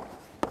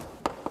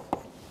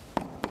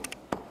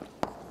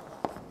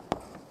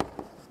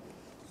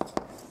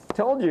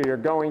 Told you you're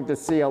going to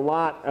see a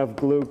lot of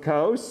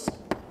glucose.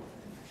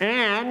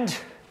 And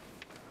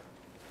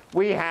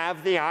we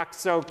have the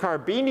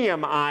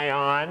oxocarbenium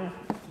ion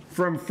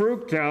from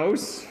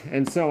fructose.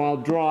 And so I'll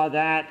draw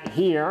that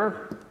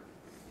here.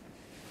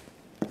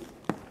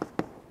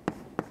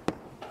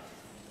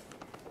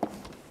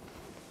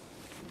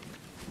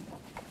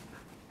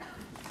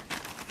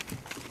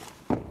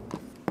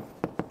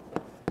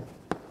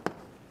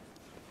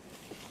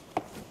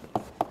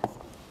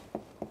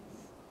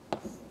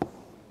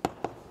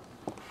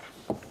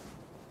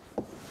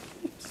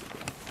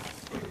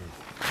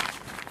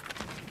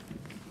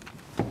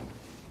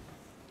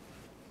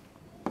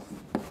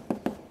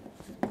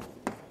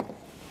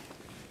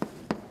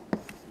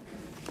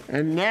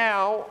 And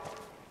now,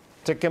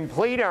 to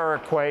complete our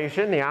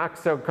equation, the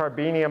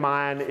oxocarbenium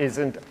ion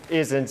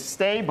isn't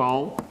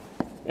stable.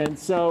 And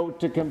so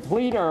to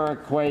complete our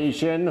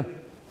equation,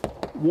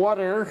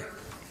 water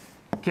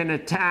can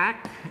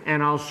attack,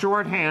 and I'll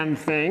shorthand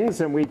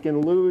things, and we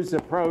can lose a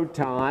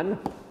proton.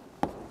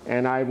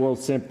 And I will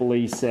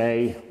simply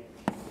say,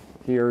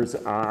 here's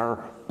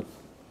our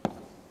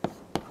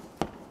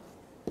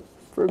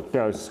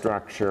fructose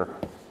structure.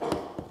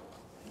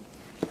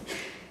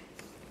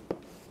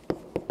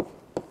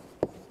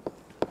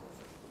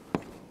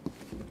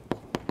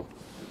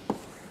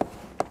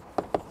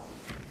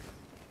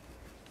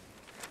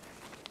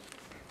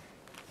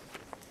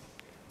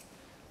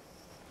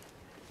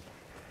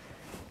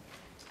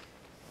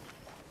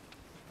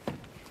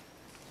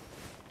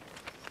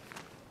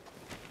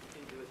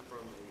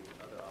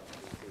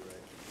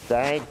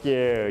 Thank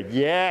you.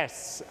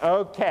 Yes.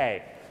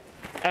 Okay.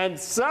 And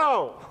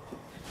so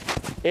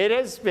it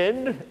has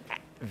been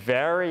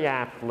very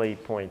aptly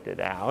pointed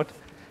out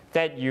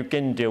that you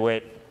can do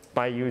it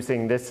by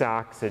using this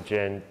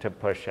oxygen to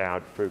push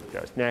out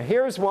fructose. Now,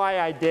 here's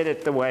why I did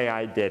it the way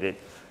I did it.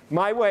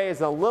 My way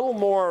is a little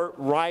more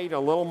right, a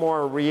little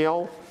more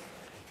real.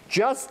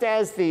 Just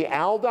as the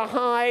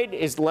aldehyde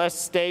is less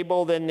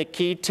stable than the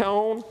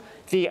ketone,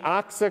 the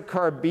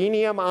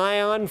oxocarbenium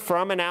ion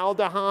from an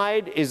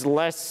aldehyde is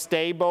less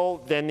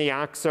stable than the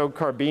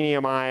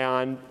oxocarbenium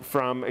ion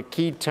from a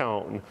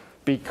ketone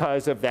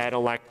because of that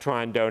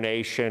electron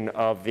donation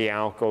of the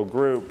alkyl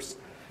groups.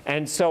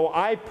 And so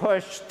I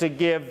pushed to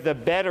give the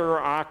better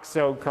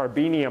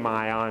oxocarbenium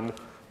ion,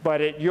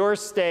 but at your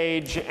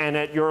stage and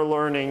at your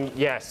learning,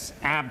 yes,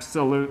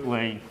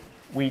 absolutely,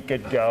 we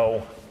could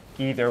go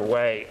either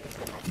way.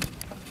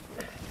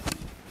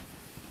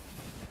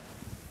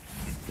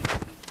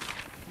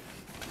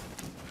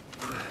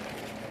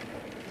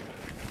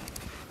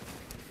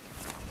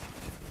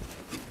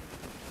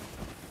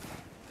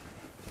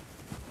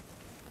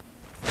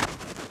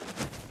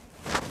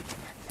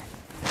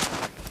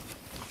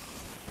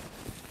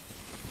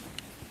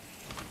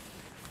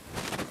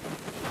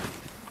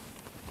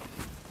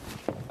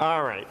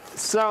 All right,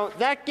 so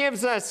that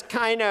gives us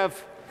kind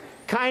of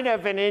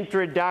an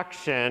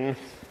introduction,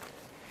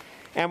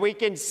 and we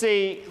can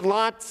see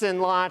lots and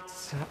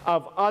lots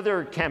of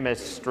other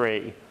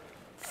chemistry.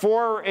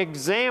 For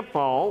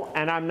example,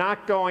 and I'm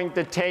not going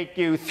to take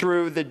you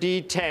through the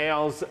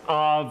details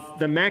of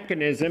the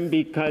mechanism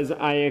because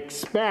I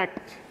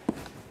expect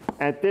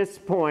at this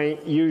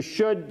point you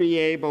should be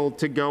able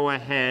to go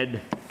ahead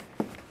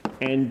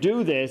and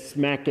do this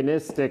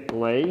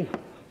mechanistically.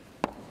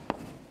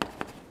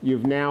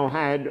 You've now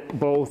had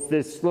both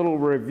this little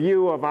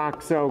review of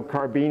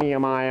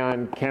oxocarbenium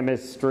ion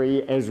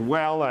chemistry as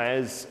well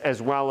as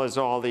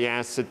all the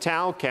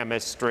acetal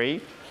chemistry.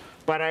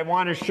 But I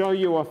want to show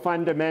you a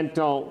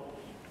fundamental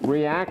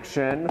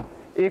reaction.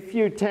 If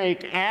you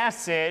take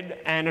acid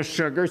and a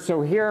sugar,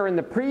 so here in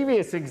the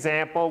previous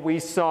example, we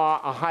saw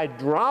a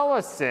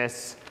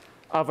hydrolysis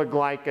of a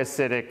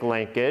glycosidic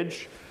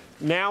linkage.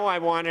 Now I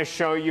want to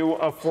show you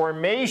a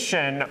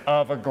formation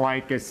of a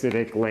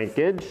glycosidic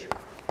linkage.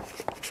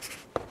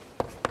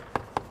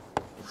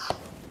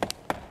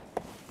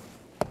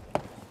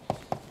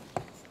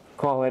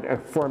 Call it a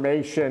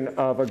formation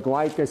of a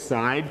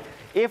glycoside.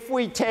 If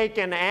we take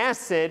an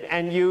acid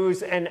and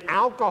use an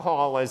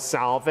alcohol as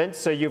solvent,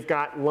 so you've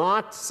got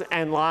lots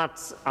and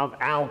lots of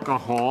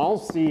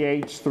alcohol,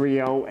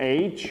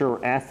 CH3OH or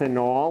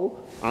ethanol.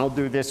 I'll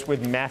do this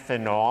with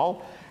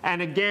methanol.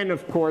 And again,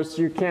 of course,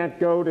 you can't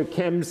go to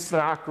Chem's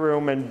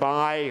stockroom and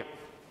buy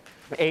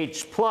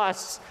H+.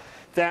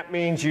 That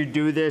means you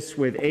do this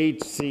with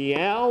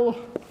HCl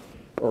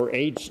or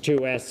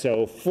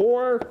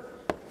H2SO4.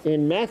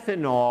 In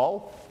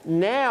methanol,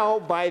 now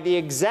by the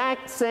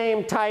exact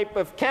same type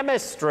of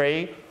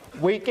chemistry,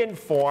 we can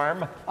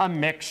form a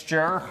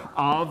mixture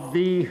of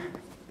the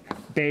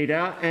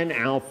beta and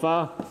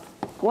alpha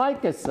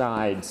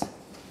glycosides.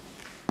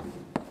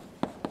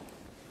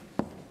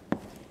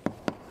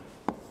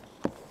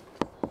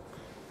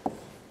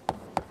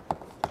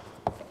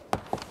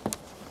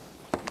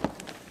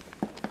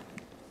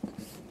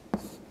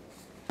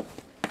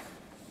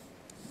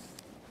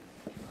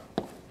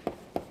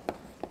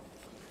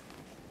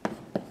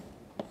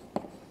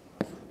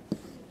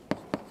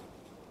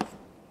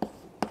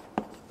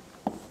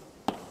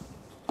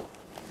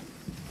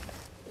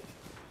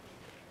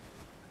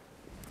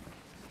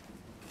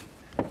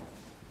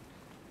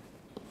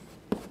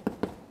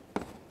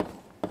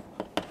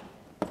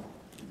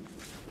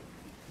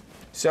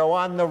 So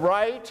on the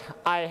right,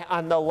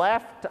 on the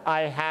left,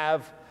 I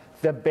have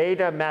the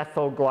beta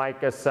methyl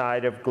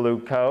glycoside of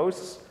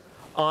glucose.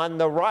 On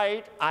the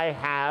right, I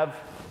have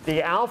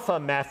the alpha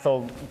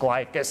methyl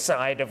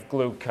glycoside of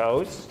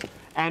glucose.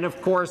 And of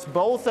course,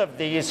 both of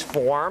these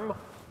form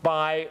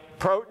by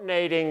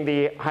protonating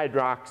the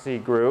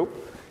hydroxy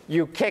group.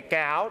 You kick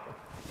out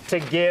to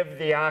give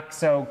the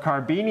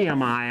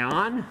oxocarbenium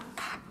ion.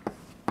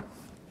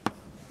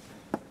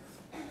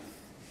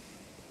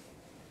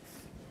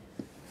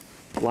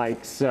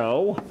 Like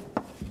so.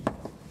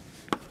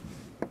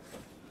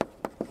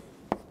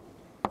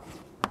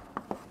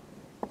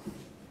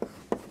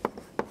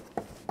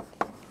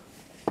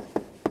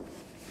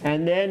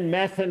 And then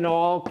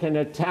methanol can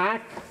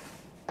attack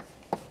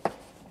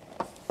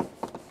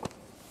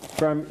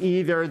from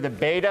either the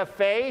beta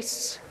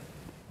face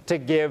to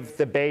give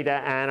the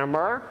beta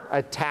anomer,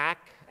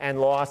 attack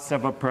and loss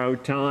of a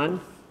proton,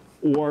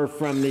 or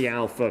from the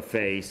alpha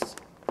face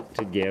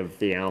to give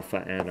the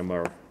alpha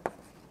anomer.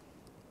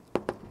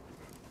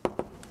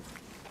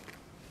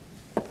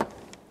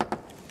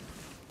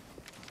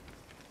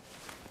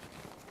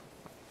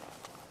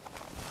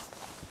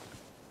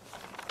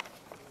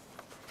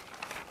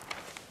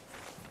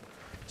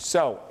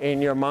 So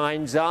in your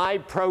mind's eye,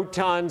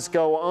 protons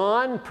go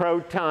on,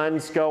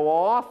 protons go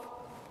off,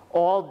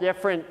 all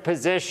different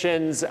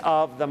positions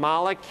of the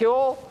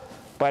molecule.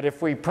 But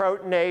if we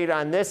protonate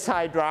on this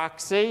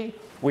hydroxy,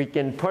 we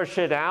can push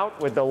it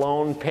out with the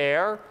lone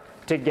pair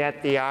to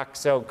get the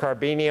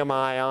oxocarbenium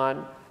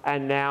ion.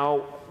 And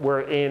now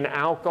we're in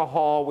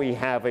alcohol. We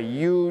have a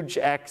huge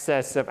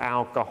excess of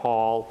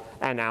alcohol,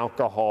 and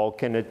alcohol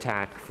can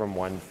attack from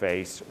one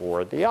face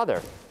or the other.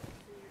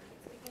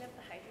 Speaking of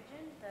the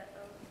hydrogen,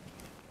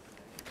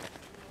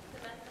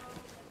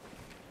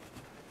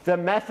 The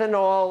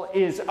methanol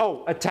is,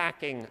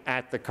 attacking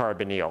at the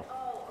carbonyl.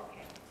 oh,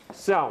 okay.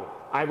 So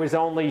I was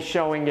only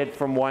showing it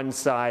from one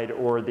side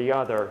or the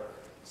other.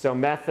 So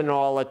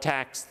methanol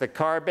attacks the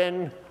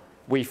carbon.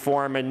 We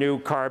form a new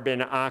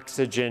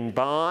carbon-oxygen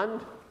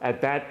bond.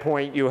 At that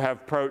point, you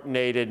have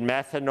protonated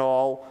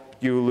methanol.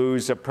 You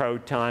lose a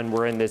proton.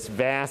 We're in this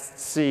vast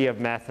sea of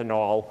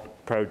methanol.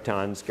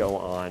 Protons go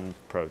on,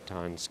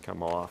 protons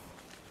come off.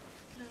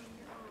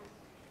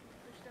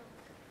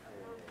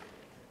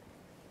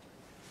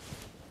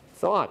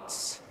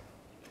 Thoughts?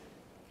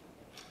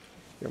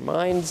 Your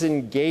mind's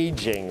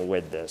engaging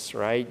with this,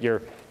 right?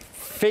 You're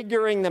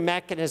figuring the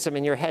mechanism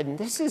in your head, and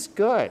this is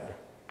good.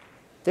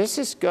 This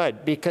is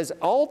good because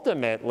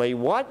ultimately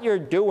what you're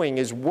doing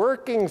is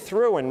working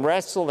through and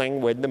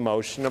wrestling with the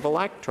motion of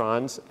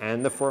electrons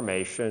and the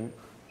formation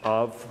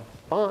of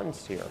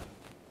bonds here.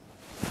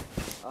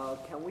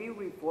 Can we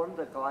reform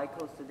the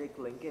glycosidic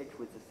linkage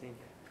with the same?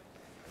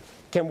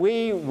 Can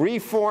we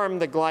reform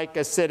the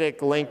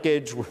glycosidic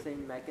linkage?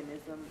 Same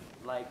mechanism,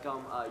 like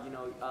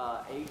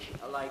H,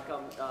 like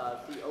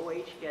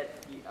COH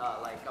get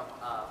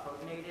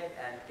protonated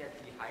and get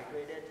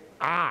dehydrated.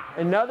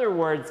 In other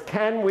words,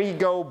 can we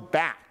go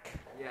back?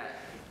 Yes.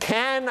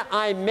 Can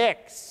I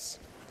mix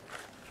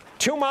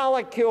 2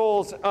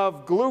 molecules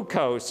of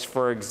glucose,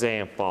 for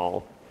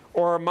example,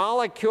 or a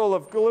molecule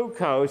of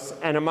glucose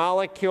and a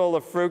molecule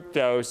of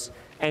fructose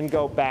and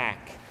go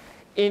back?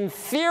 In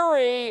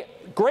theory,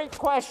 great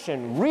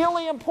question,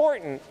 really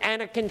important,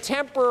 and a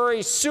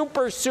contemporary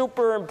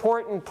super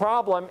important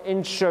problem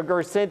in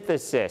sugar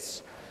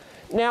synthesis.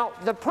 Now,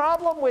 the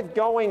problem with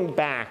going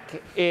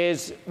back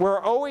is we're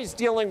always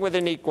dealing with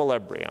an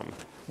equilibrium.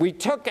 We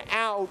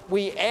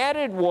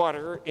added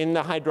water in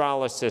the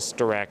hydrolysis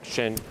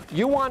direction.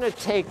 You want to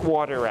take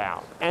water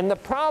out. And the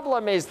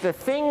problem is the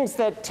things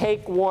that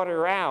take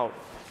water out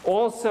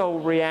also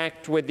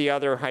react with the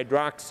other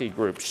hydroxy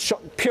groups.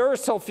 Pure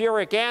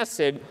sulfuric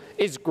acid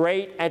is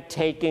great at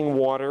taking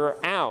water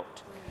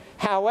out.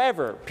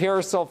 However, pure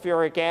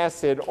sulfuric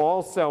acid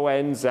also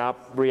ends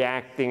up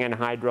reacting and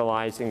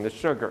hydrolyzing the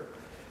sugar.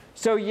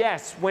 So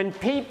yes, when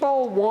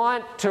people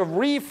want to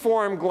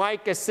reform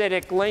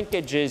glycosidic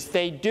linkages,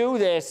 they do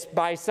this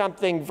by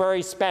something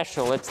very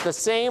special. It's the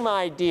same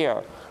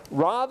idea.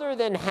 Rather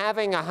than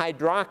having a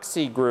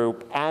hydroxy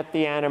group at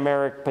the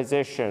anomeric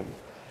position,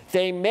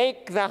 they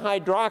make the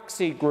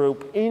hydroxy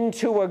group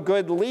into a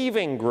good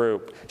leaving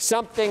group,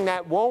 something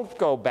that won't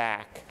go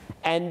back.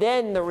 And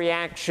then the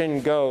reaction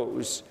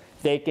goes.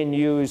 They can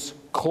use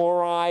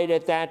chloride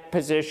at that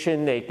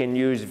position. They can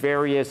use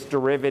various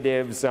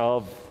derivatives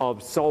of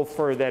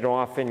sulfur that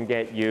often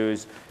get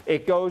used.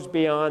 It goes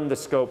beyond the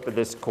scope of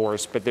this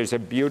course, but there's a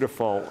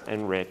beautiful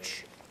and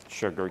rich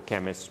sugar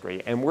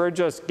chemistry. And we're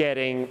just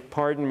getting,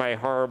 pardon my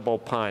horrible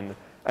pun,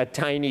 a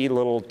tiny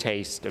little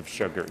taste of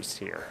sugars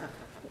here.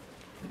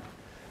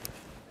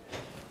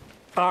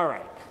 All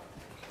right,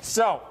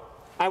 so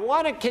I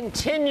want to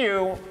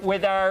continue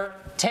with our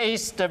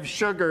taste of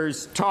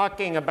sugars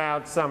talking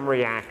about some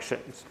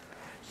reactions.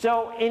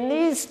 So in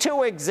these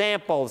two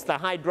examples, the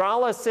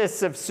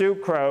hydrolysis of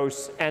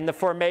sucrose and the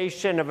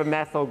formation of a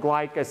methyl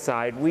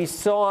glycoside, we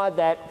saw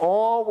that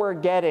all we're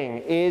getting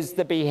is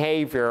the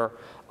behavior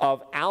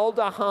of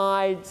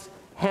aldehydes,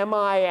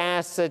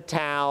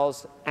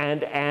 hemiacetals,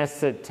 and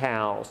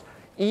acetals.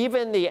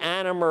 Even the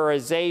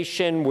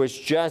anomerization was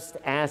just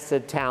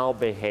acetal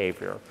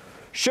behavior.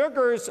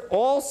 Sugars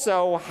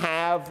also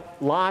have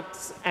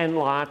lots and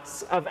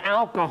lots of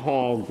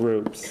alcohol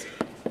groups.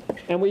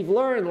 And we've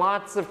learned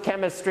lots of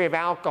chemistry of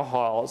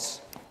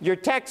alcohols. Your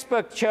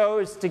textbook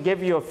chose to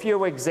give you a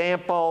few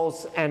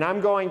examples, and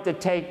I'm going to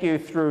take you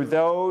through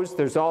those.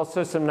 There's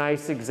also some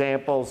nice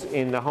examples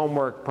in the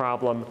homework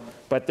problem,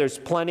 but there's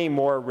plenty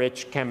more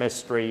rich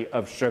chemistry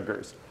of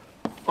sugars.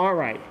 All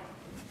right.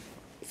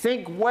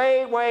 Think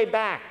way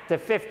back to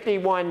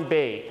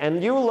 51B,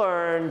 and you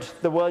learned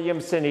the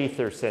Williamson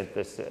ether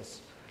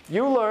synthesis.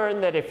 You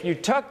learned that if you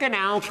took an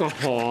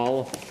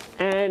alcohol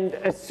and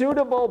a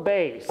suitable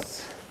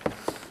base,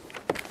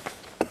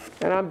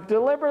 and I'm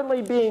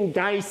deliberately being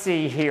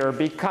dicey here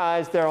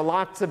because there are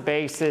lots of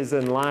bases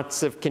and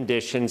lots of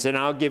conditions, and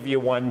I'll give you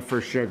one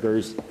for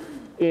sugars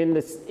in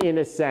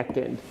a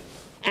second.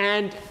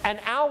 And an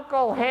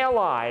alkyl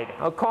halide,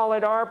 I'll call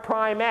it R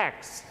prime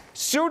X,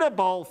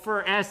 suitable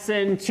for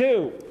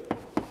SN2.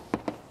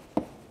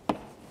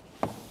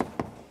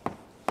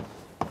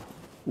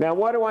 Now,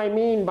 what do I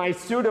mean by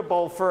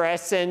suitable for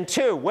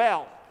SN2?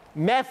 Well,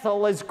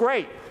 methyl is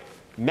great.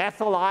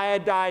 Methyl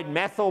iodide,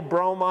 methyl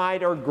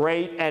bromide are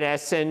great at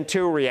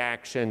SN2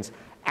 reactions.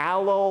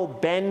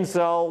 Allyl,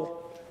 benzyl,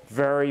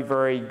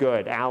 very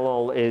good.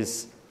 Allyl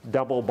is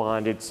double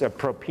bond. It's a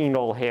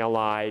propenyl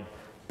halide.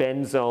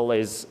 Benzyl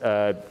is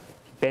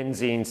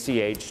benzene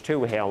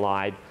CH2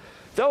 halide.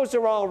 Those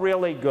are all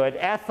really good.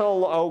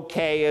 Ethyl,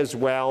 okay as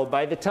well.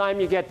 By the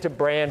time you get to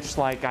branch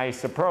like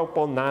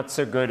isopropyl, not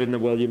so good in the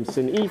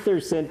Williamson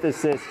ether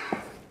synthesis.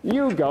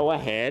 You go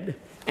ahead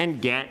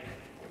and get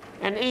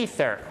an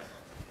ether.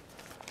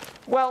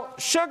 Well,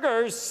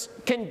 sugars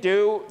can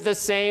do the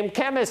same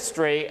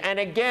chemistry, and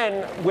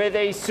again, with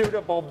a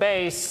suitable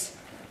base.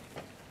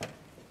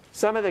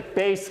 Some of the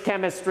base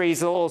chemistry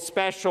is a little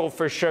special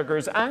for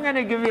sugars. I'm going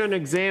to give you an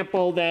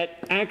example that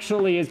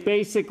actually is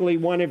basically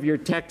one of your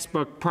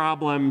textbook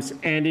problems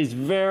and is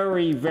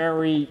very,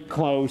 very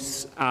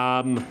close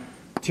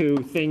to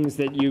things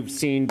that you've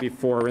seen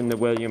before in the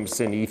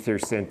Williamson ether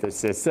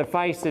synthesis.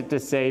 Suffice it to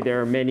say,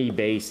 there are many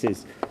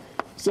bases.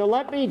 So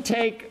let me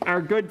take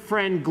our good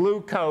friend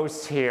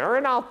glucose here,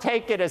 and I'll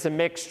take it as a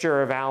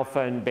mixture of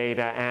alpha and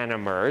beta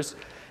anomers.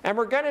 And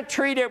we're going to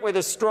treat it with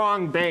a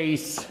strong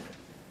base,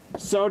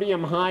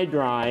 sodium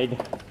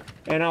hydride,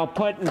 and I'll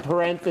put in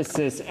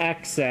parenthesis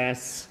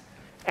excess,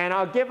 and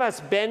I'll give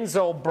us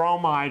benzyl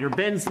bromide, or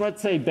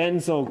let's say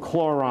benzyl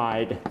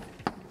chloride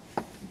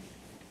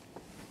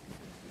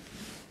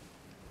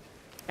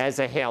as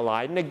a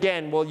halide. And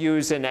again, we'll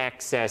use an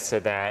excess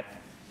of that.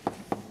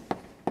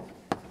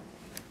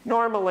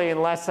 Normally,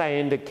 unless I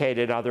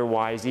indicated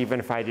otherwise, even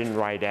if I didn't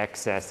write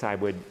excess, I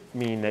would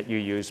mean that you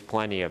use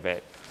plenty of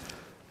it.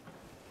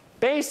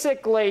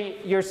 Basically,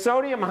 your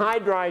sodium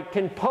hydride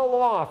can pull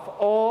off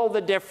all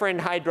the different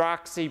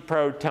hydroxy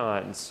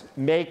protons,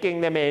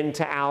 making them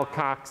into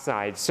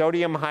alkoxides.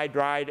 Sodium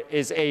hydride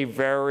is a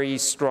very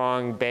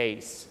strong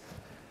base.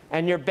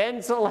 And your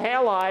benzyl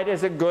halide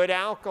is a good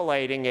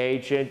alkylating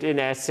agent in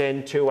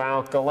SN2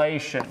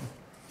 alkylation.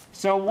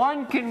 So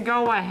one can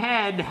go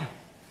ahead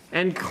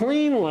and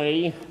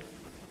cleanly,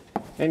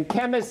 and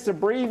chemists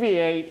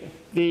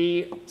abbreviate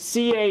the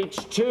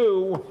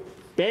CH2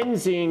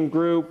 benzene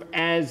group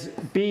as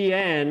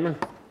BN.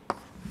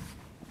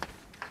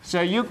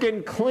 So you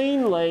can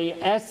cleanly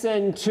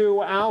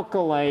SN2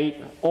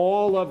 alkylate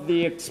all of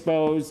the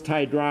exposed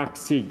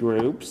hydroxy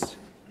groups.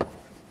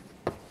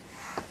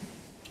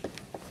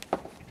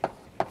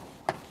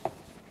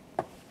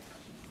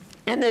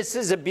 And this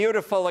is a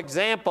beautiful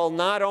example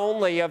not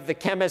only of the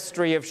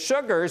chemistry of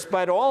sugars,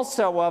 but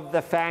also of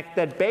the fact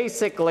that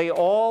basically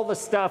all the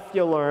stuff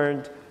you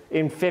learned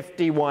in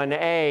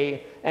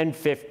 51A and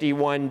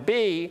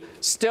 51B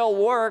still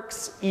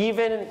works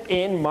even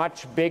in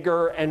much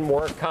bigger and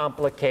more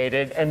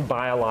complicated and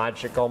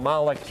biological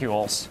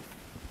molecules.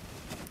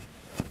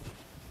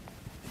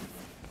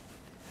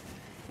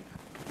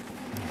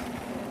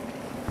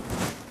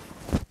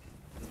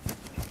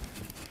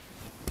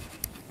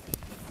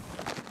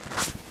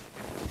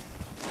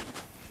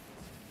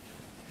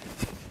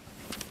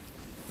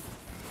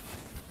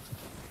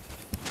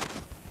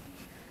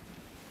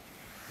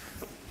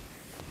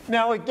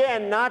 Now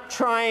again, not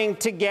trying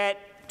to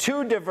get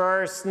too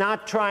diverse,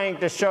 not trying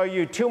to show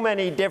you too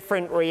many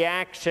different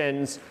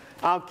reactions.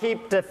 I'll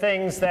keep to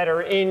things that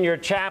are in your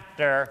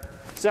chapter.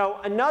 So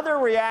another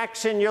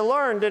reaction you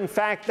learned, in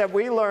fact, that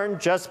we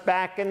learned just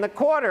back in the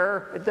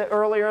quarter,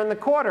 earlier in the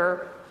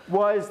quarter,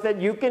 was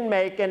that you can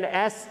make an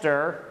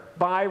ester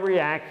by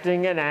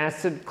reacting an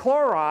acid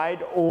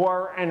chloride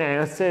or an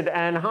acid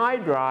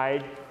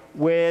anhydride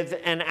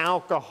with an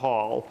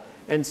alcohol.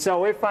 And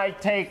so if I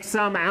take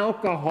some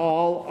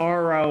alcohol,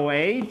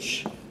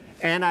 ROH,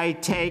 and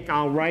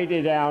I'll write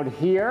it out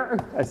here,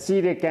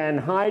 acetic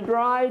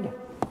anhydride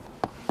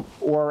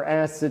or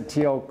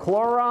acetyl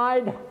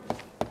chloride,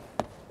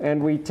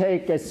 and we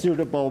take a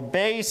suitable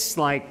base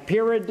like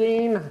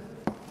pyridine,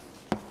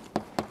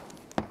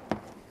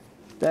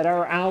 that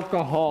our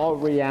alcohol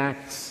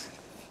reacts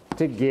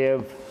to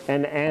give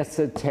an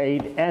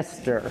acetate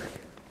ester.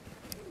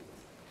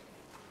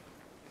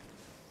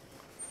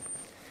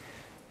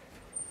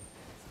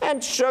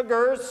 And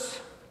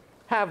sugars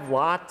have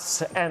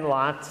lots and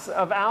lots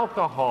of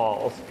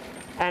alcohols.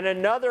 And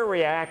another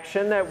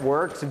reaction that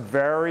works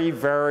very,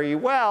 very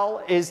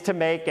well is to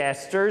make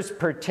esters,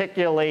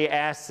 particularly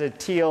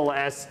acetyl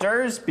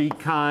esters,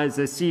 because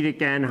acetic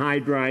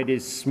anhydride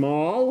is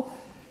small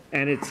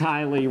and it's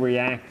highly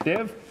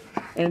reactive.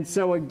 And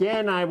so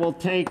again, I will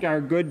take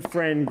our good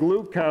friend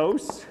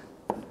glucose.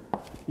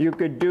 You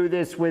could do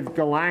this with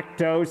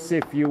galactose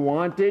if you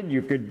wanted.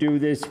 You could do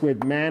this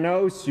with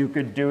mannose. You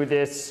could do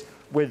this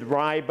with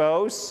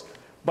ribose.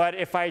 But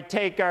if I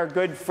take our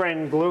good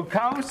friend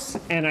glucose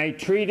and I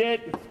treat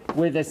it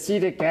with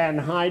acetic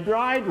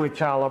anhydride,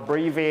 which I'll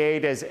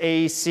abbreviate as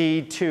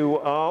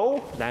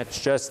AC2O, that's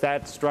just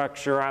that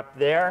structure up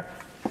there,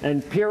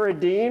 and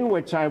pyridine,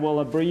 which I will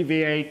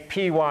abbreviate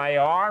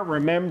PYR.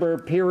 Remember,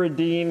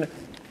 pyridine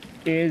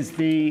is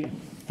the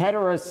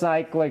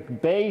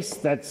heterocyclic base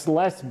that's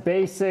less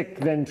basic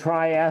than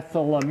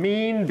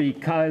triethylamine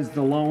because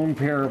the lone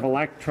pair of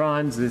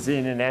electrons is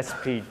in an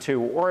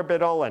sp2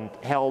 orbital and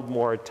held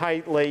more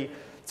tightly.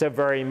 It's a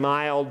very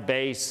mild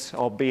base,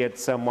 albeit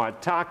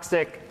somewhat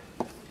toxic.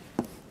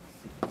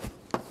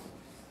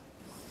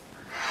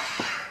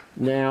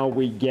 Now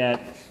we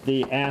get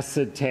the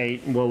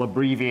acetate, and we'll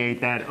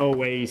abbreviate that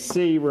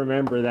OAC.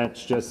 Remember,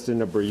 that's just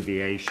an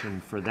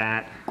abbreviation for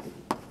that.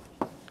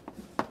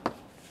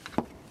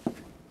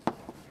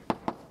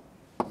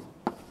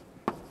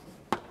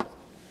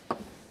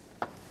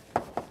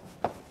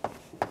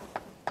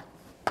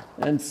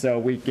 And so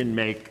we can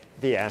make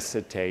the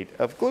acetate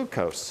of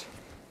glucose.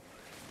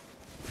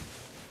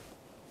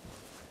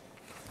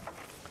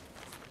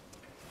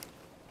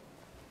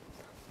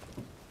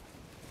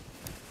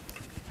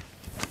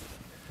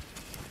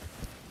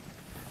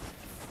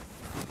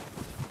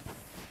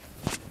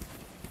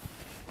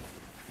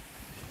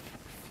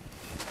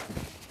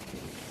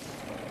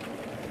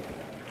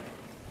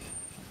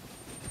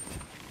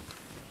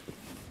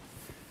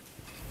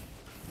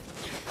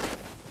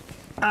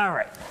 All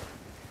right,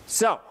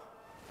 so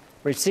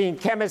we've seen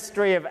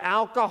chemistry of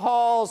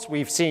alcohols,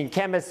 we've seen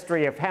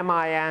chemistry of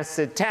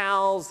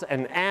hemiacetals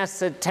and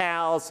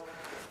acetals.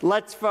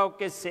 Let's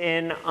focus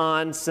in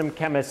on some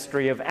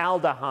chemistry of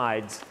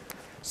aldehydes.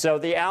 So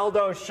the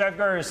aldo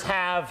sugars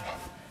have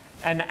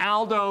an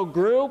aldo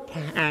group,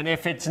 and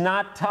if it's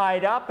not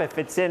tied up, if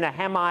it's in a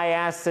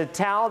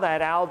hemiacetal,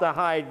 that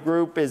aldehyde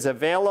group is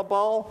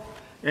available.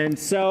 And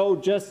so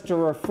just to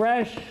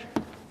refresh,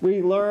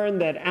 we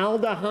learned that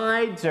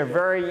aldehydes are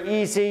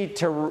very easy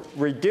to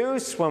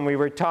reduce. When we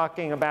were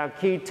talking about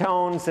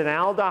ketones and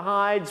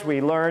aldehydes, we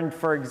learned,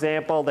 for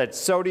example, that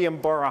sodium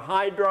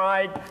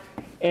borohydride,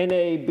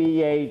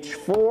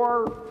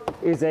 NaBH4,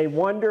 is a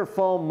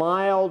wonderful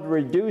mild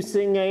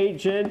reducing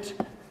agent.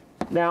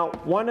 Now,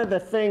 one of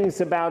the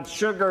things about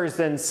sugars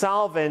and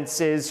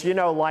solvents is, you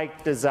know,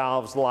 like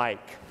dissolves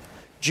like.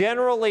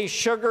 Generally,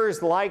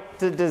 sugars like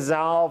to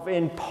dissolve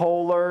in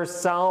polar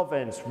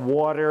solvents,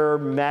 water,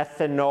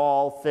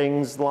 methanol,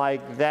 things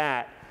like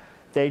that.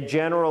 They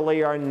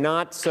generally are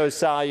not so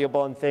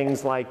soluble in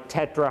things like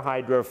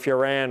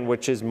tetrahydrofuran,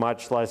 which is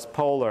much less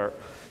polar.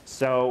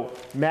 So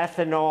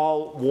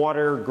methanol,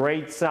 water,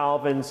 great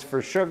solvents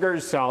for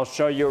sugars. So I'll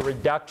show you a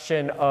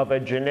reduction of a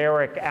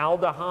generic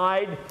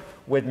aldehyde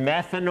with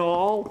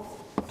methanol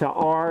to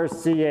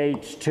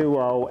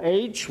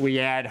RCH2OH. We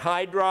add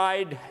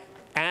hydride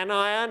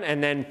anion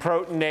and then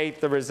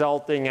protonate the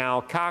resulting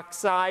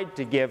alkoxide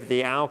to give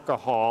the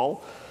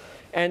alcohol.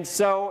 And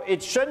so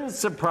it shouldn't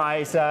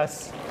surprise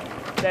us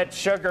that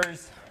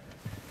sugars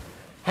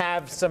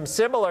have some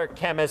similar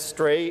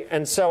chemistry.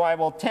 And so I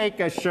will take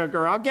a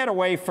sugar. I'll get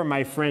away from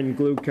my friend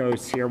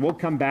glucose here. We'll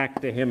come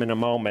back to him in a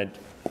moment.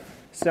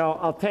 So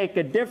I'll take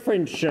a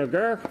different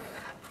sugar,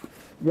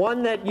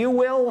 one that you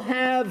will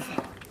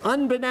have,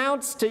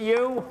 unbeknownst to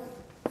you,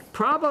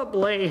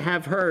 probably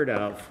have heard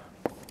of.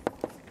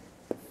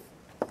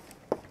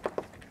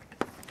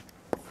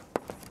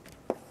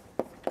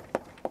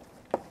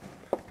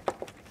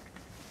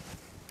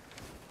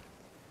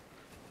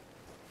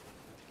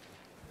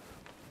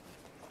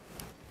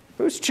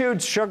 Who's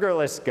chewed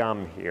sugarless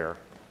gum here?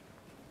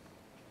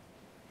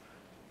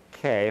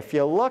 Okay, if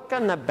you look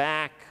on the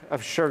back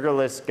of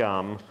sugarless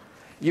gum,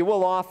 you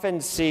will often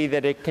see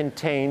that it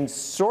contains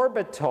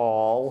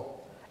sorbitol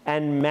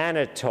and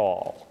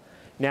mannitol.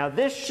 Now,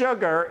 this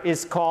sugar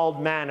is called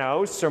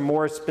mannose, or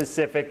more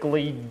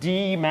specifically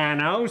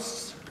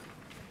D-mannose.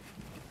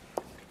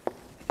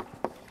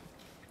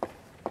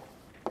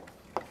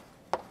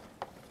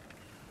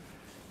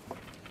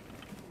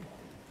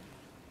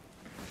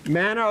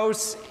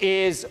 Mannose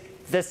is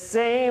the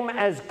same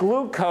as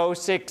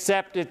glucose,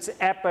 except it's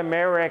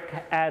epimeric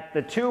at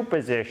the 2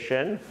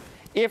 position.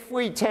 If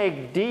we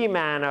take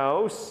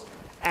D-mannose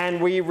and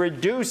we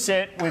reduce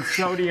it with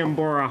sodium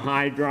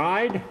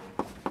borohydride,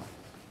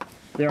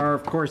 there are,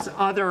 of course,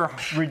 other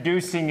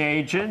reducing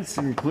agents,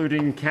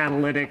 including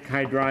catalytic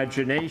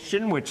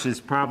hydrogenation, which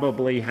is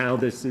probably how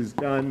this is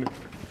done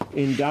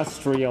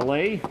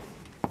industrially.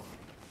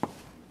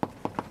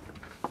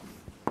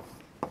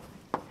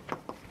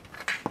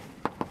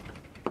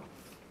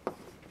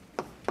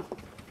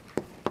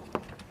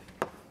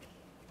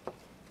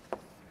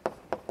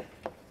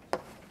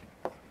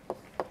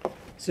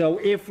 So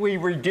if we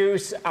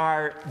reduce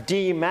our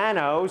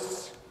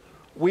D-mannose,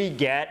 we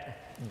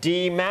get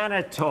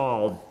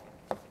D-mannitol,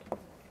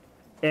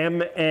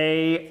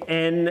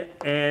 M-A-N-N-I-T-O-L.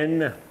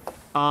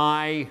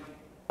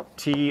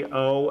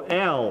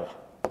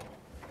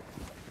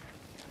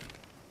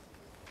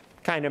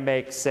 Kind of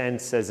makes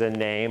sense as a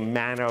name.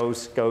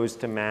 Mannose goes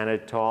to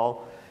mannitol.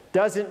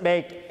 Doesn't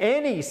make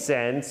any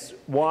sense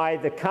why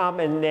the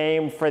common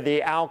name for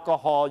the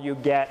alcohol you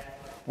get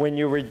when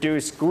you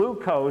reduce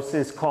glucose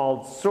is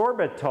called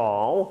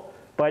sorbitol,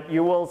 but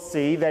you will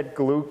see that,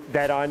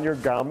 on your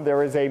gum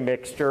there is a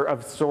mixture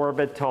of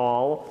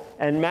sorbitol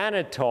and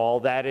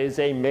mannitol. That is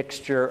a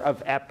mixture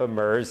of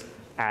epimers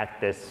at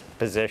this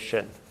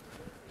position.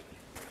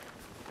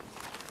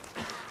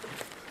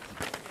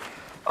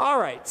 All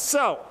right,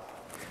 so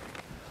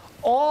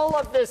all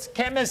of this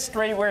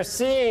chemistry we're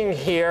seeing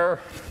here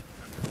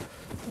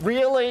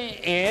really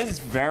is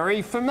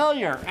very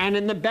familiar. And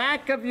in the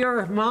back of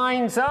your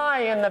mind's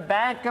eye, in the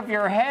back of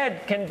your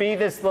head, can be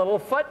this little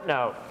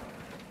footnote.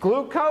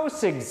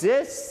 Glucose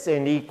exists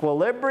in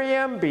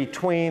equilibrium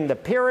between the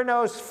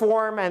pyranose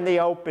form and the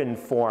open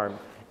form,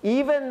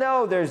 even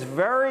though there's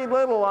very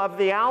little of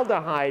the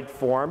aldehyde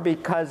form.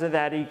 Because of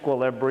that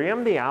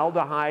equilibrium, the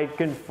aldehyde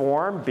can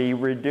form, be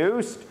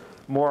reduced.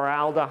 More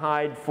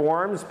aldehyde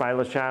forms by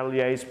Le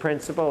Chatelier's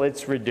principle,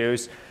 it's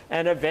reduced.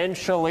 And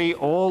eventually,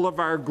 all of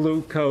our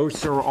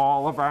glucose or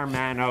all of our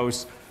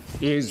mannose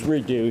is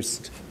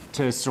reduced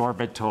to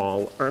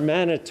sorbitol or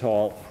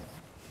mannitol.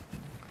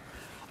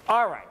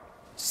 All right,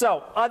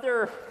 so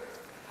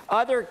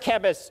other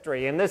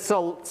chemistry, and this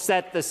will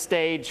set the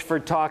stage for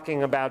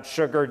talking about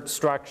sugar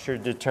structure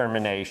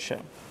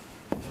determination.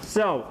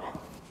 So,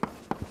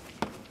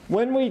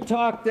 when we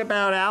talked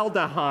about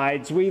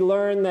aldehydes, we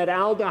learned that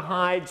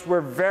aldehydes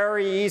were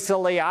very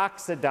easily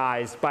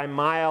oxidized by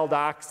mild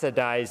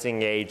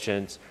oxidizing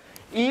agents.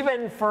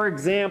 Even, for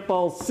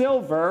example,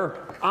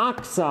 silver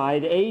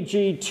oxide,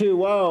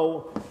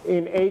 Ag2O,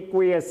 in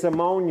aqueous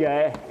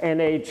ammonia,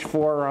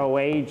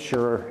 NH4OH,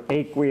 or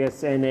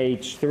aqueous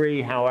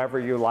NH3, however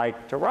you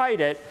like to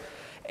write it,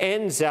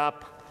 ends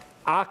up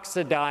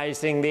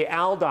oxidizing the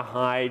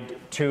aldehyde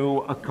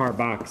to a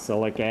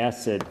carboxylic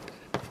acid.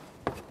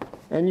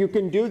 And you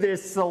can do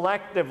this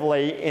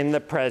selectively in the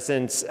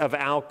presence of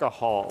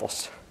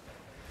alcohols.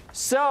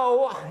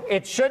 So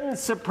it shouldn't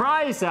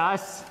surprise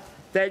us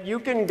that you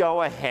can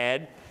go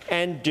ahead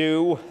and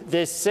do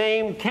this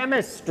same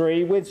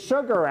chemistry with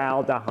sugar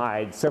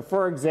aldehydes. So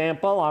for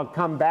example, I'll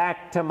come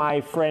back to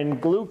my friend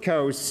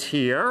glucose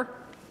here.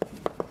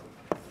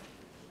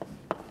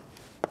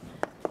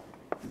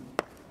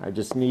 I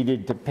just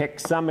needed to pick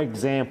some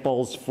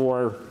examples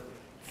for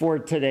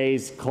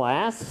today's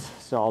class.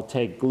 So I'll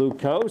take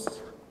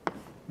glucose,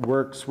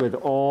 works with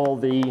all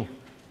the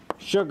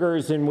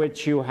sugars in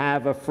which you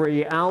have a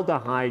free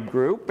aldehyde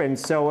group. And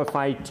so if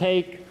I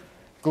take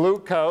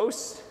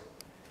glucose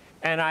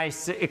and I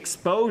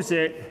expose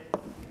it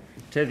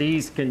to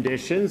these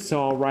conditions,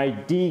 so I'll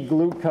write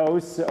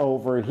D-glucose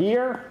over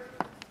here,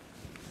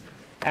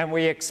 and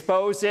we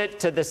expose it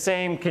to the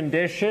same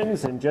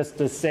conditions, and just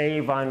to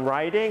save on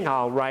writing,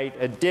 I'll write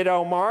a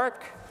ditto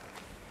mark.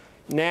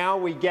 Now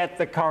we get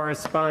the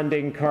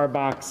corresponding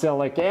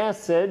carboxylic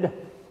acid.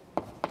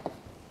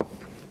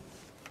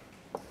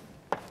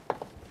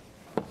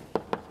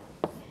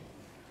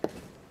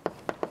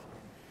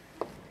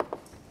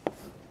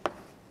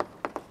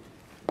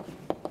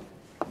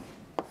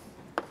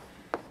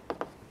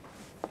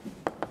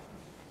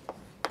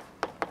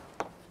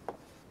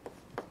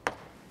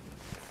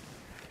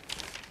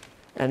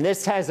 And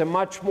this has a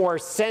much more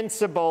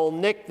sensible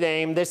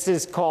nickname. This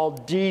is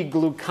called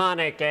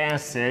D-gluconic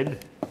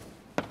acid.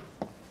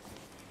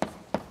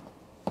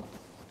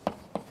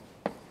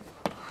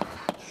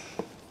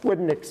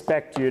 Wouldn't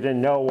expect you to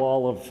know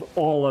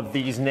all of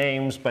these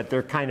names, but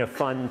they're kind of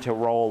fun to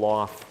roll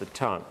off the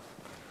tongue.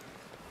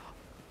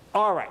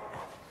 All right.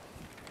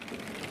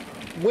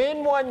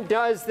 When one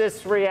does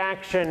this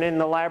reaction in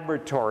the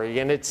laboratory,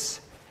 and it's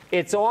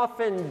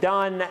often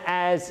done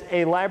as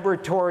a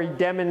laboratory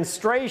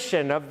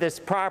demonstration of this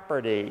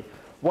property,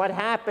 what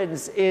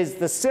happens is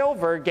the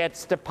silver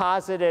gets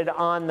deposited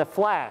on the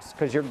flask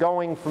because you're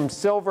going from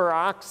silver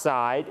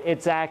oxide,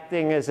 it's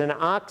acting as an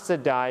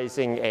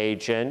oxidizing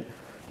agent.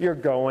 You're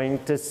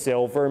going to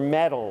silver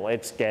metal,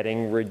 it's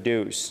getting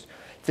reduced.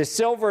 The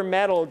silver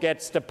metal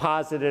gets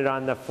deposited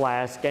on the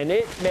flask, and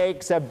it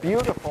makes a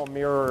beautiful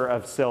mirror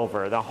of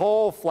silver. The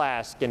whole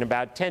flask, in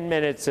about 10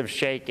 minutes of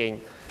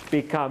shaking,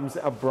 becomes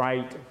a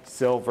bright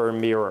silver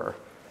mirror.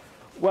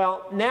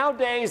 Well,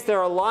 nowadays there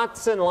are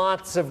lots and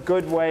lots of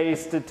good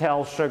ways to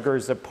tell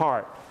sugars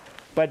apart.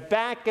 But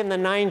back in the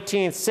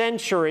 19th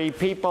century,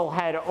 people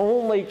had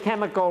only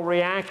chemical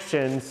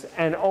reactions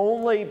and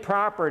only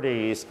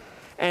properties.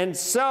 And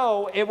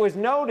so it was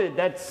noted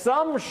that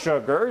some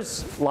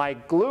sugars,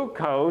 like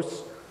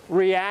glucose,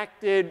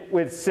 reacted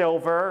with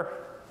silver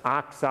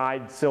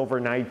oxide, silver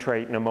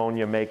nitrate and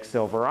ammonia make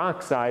silver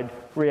oxide,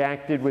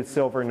 reacted with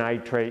silver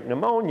nitrate and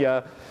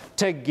ammonia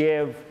to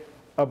give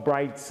a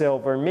bright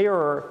silver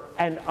mirror,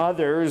 and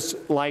others,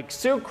 like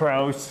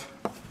sucrose,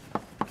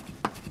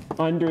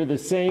 under the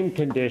same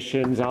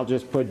conditions, I'll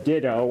just put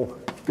ditto,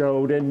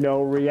 go to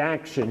no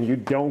reaction. You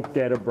don't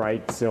get a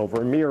bright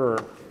silver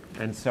mirror.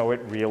 And so it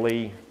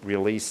really,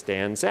 really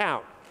stands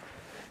out.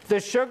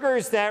 The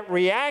sugars that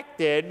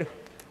reacted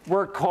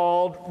were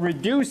called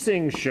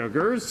reducing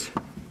sugars.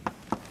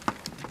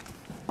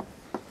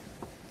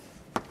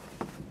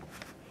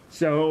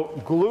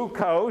 So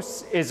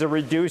glucose is a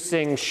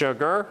reducing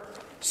sugar.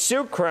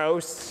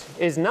 Sucrose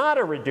is not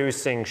a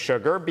reducing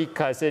sugar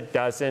because it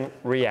doesn't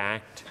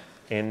react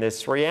in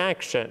this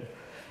reaction.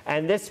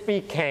 And this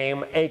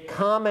became a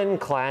common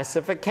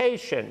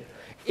classification.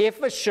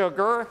 If a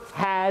sugar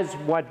has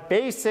what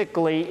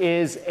basically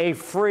is a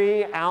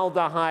free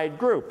aldehyde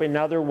group, in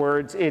other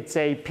words, it's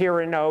a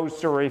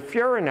pyranose or a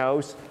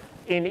furanose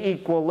in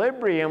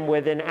equilibrium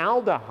with an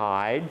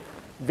aldehyde,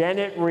 then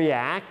it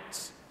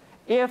reacts.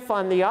 If,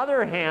 on the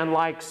other hand,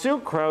 like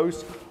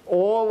sucrose,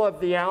 all of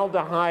the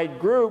aldehyde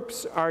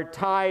groups are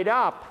tied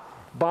up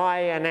by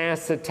an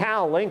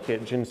acetal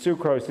linkage, and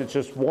sucrose is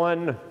just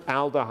one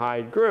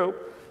aldehyde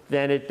group,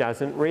 then it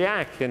doesn't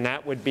react, and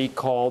that would be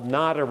called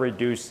not a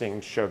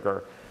reducing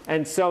sugar.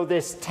 And so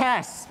this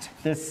test,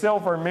 this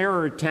silver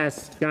mirror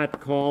test, got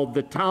called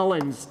the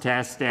Tollen's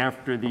test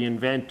after the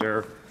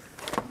inventor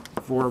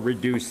for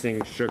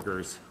reducing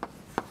sugars.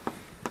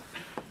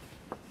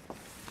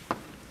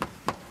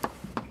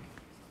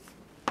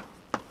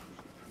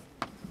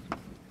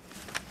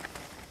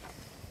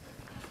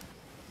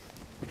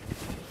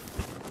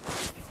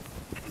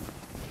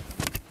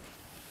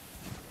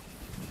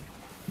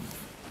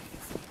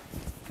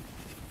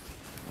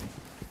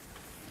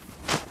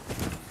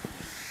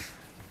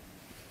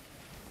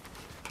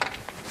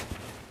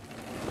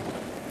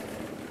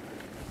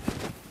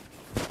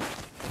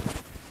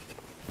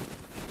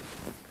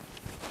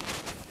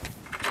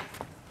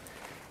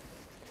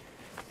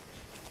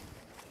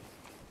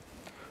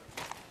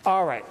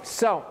 All right,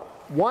 so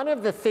one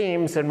of the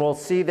themes, and we'll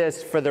see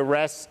this for the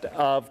rest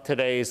of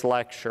today's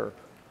lecture,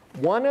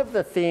 one of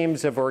the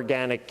themes of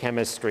organic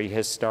chemistry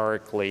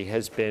historically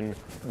has been,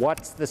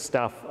 what's the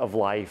stuff of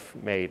life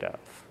made of?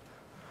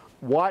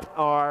 What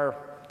are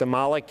the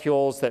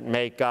molecules that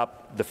make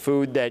up the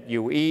food that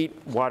you eat?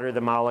 What are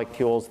the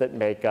molecules that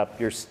make up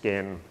your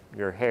skin,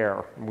 your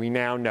hair? We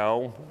now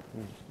know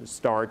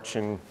starch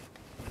and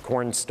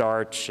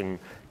cornstarch and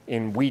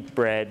in wheat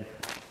bread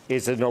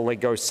is an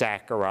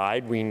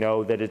oligosaccharide. We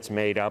know that it's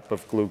made up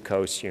of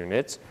glucose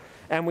units.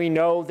 And we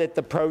know that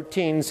the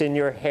proteins in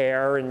your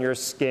hair and your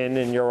skin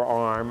and your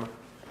arm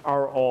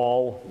are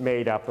all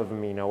made up of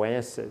amino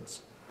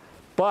acids.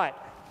 But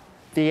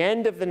the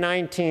end of the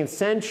 19th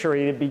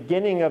century, the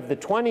beginning of the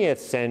 20th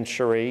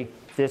century,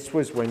 this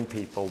was when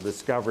people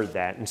discovered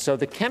that. And so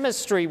the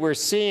chemistry we're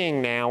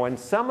seeing now, and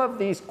some of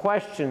these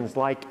questions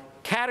like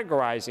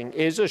categorizing,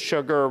 is a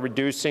sugar a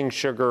reducing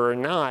sugar or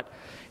not,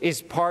 is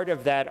part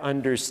of that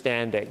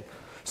understanding.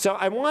 So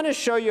I want to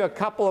show you a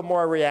couple of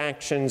more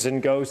reactions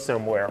and go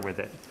somewhere with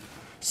it.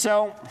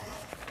 So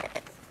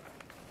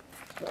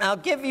I'll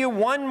give you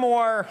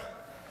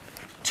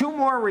two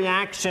more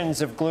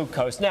reactions of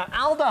glucose. Now,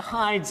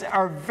 aldehydes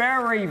are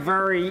very,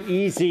 very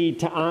easy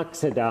to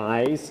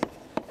oxidize.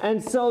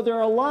 And so there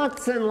are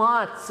lots and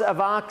lots of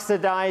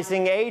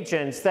oxidizing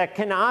agents that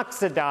can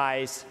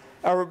oxidize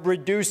a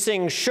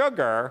reducing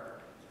sugar.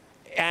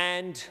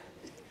 And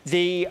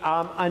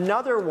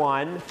another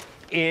one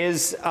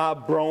is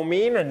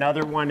bromine.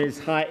 Another one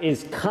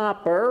is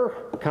copper,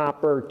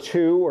 copper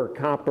 2 or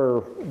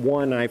copper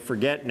 1, I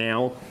forget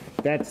now.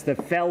 That's the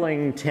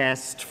Felling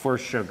test for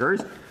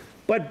sugars.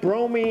 But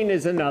bromine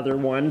is another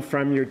one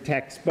from your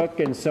textbook,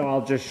 and so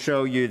I'll just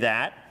show you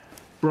that.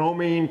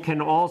 Bromine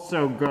can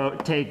also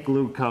take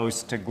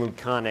glucose to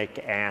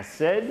gluconic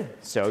acid,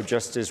 so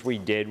just as we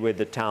did with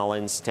the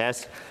Tollen's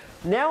test.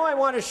 Now I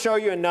want to show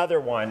you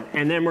another one,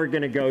 and then we're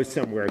going to go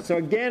somewhere. So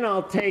again,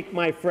 I'll take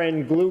my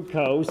friend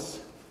glucose.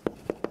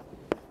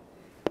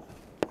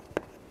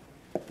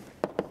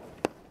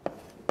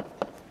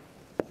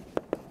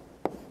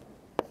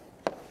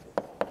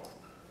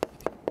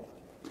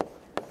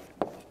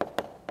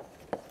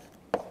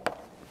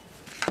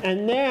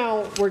 And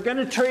now we're going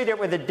to treat it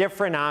with a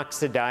different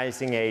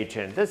oxidizing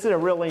agent. This is a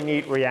really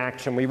neat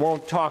reaction. We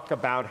won't talk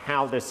about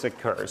how this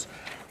occurs.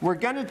 We're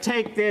going to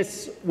take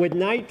this with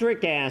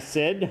nitric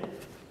acid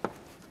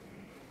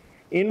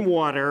in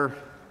water.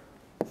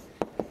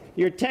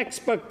 Your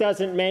textbook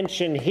doesn't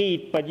mention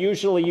heat, but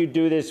usually you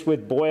do this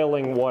with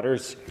boiling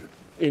waters.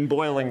 In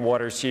boiling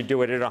waters, you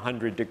do it at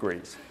 100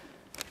 degrees.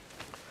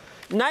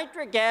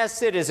 Nitric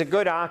acid is a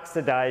good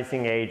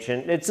oxidizing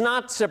agent. It's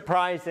not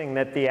surprising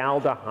that the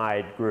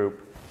aldehyde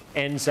group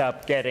ends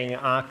up getting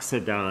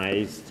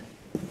oxidized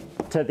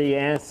to the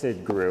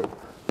acid group.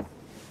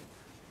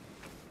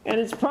 And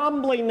it's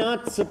probably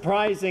not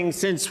surprising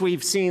since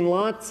we've seen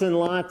lots and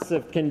lots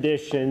of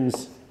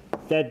conditions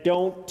that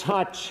don't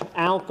touch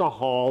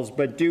alcohols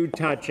but do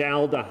touch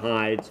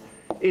aldehydes.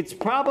 It's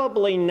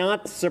probably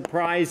not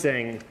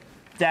surprising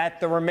that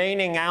the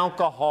remaining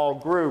alcohol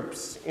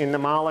groups in the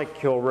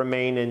molecule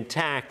remain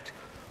intact,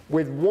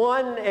 with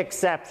one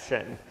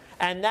exception,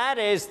 and that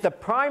is the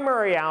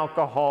primary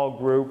alcohol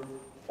group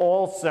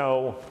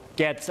also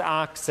gets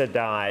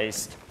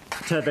oxidized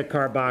to the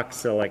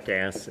carboxylic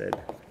acid.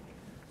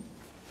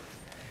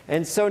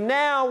 And so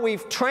now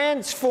we've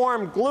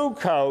transformed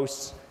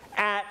glucose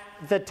at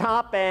the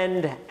top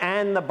end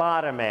and the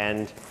bottom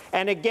end.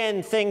 And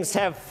again, things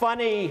have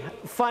funny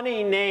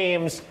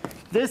names.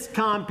 This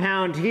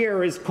compound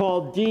here is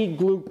called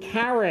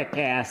D-glucaric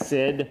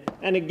acid.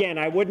 And again,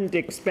 I wouldn't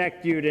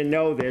expect you to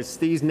know this.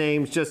 These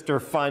names just are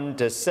fun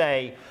to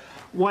say.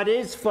 What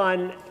is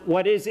fun,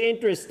 what is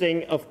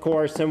interesting, of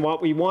course, and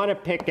what we want to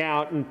pick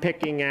out in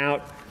picking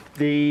out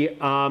the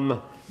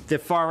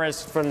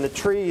forest from the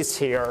trees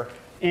here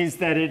is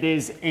that it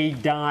is a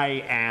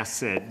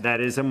diacid.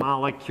 That is a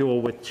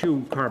molecule with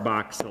 2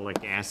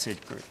 carboxylic acid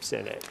groups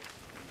in it.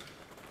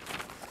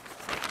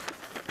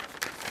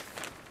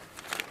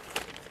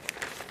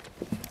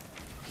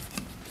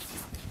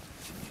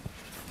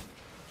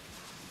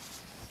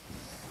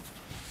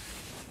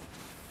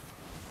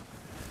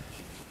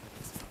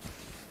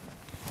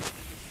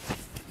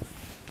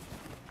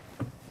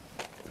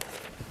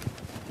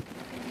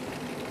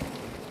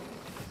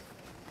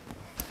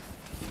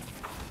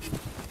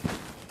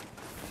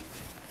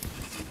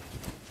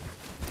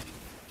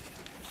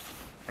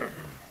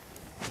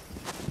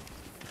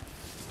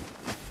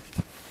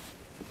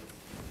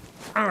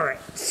 All right,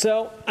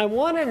 so I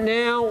want to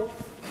now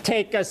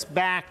take us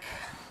back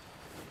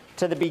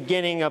to the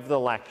beginning of the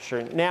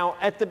lecture. Now,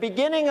 at the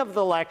beginning of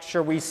the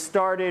lecture, we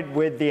started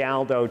with the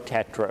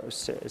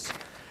aldotetroses.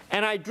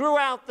 And I drew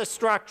out the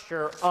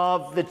structure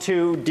of the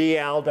two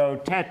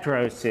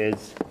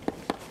d-aldotetroses.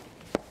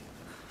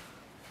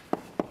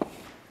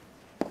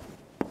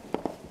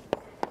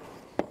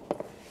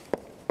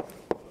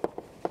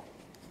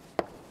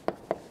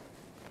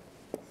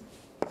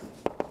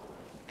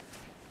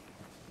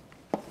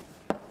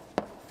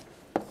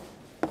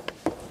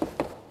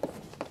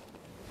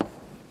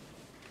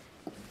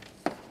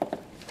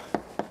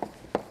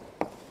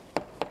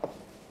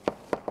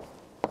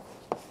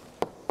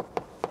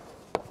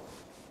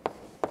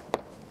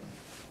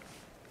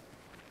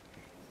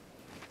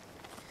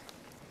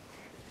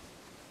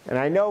 And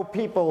I know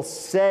people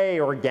say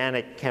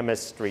organic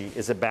chemistry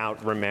is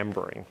about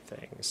remembering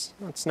things.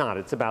 It's not.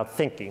 It's about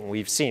thinking.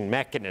 We've seen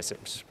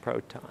mechanisms,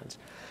 protons.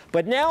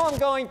 But now I'm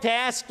going to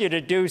ask you to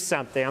do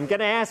something. I'm going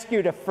to ask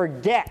you to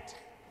forget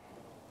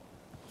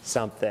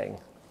something.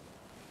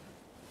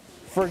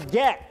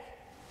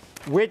 Forget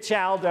which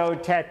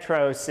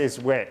aldotetrose is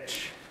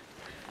which.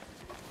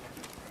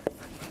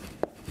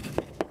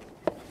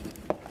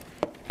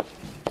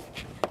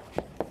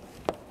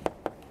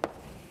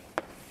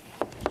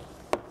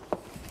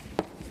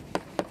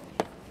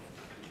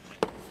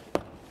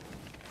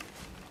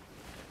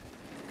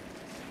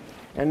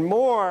 And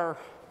more,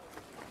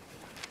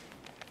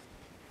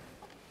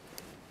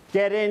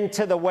 get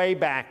into the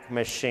Wayback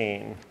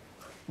Machine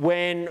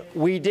when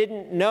we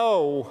didn't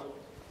know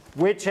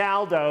which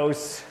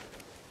aldose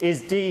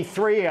is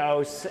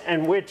D-threose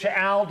and which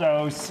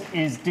aldose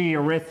is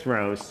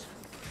D-erythrose.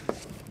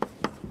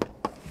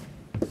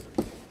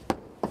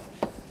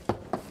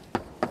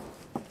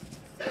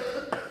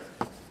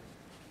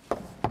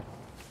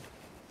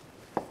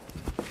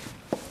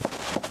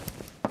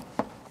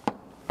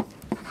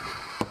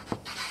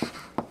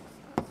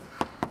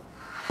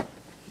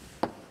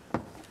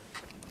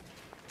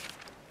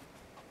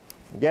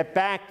 Get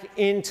back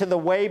into the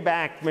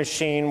Wayback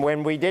Machine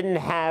when we didn't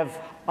have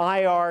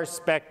IR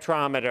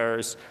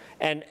spectrometers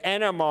and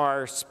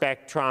NMR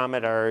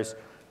spectrometers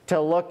to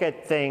look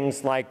at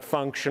things like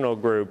functional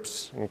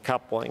groups and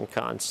coupling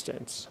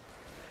constants.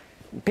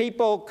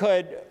 People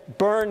could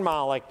burn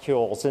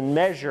molecules and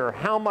measure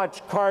how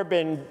much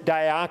carbon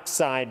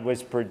dioxide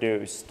was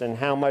produced and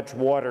how much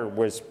water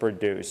was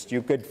produced.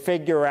 You could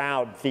figure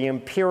out the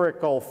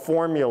empirical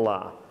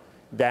formula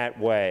that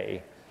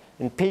way.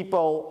 And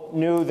people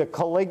knew the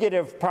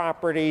colligative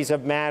properties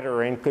of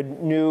matter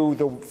and knew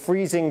the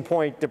freezing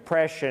point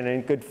depression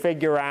and could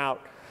figure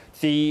out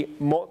the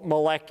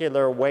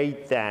molecular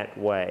weight that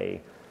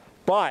way.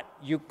 But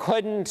you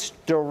couldn't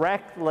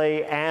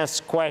directly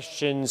ask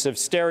questions of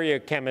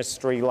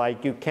stereochemistry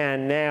like you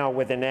can now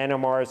with an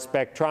NMR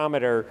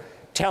spectrometer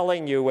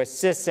telling you a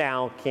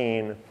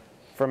cisalkene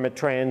from a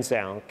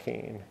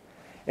transalkene.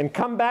 And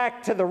come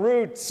back to the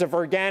roots of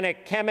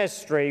organic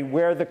chemistry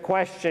where the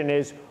question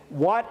is,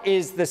 what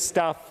is the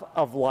stuff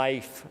of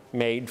life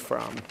made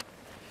from?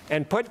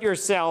 And put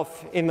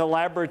yourself in the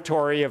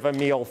laboratory of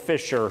Emil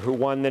Fischer, who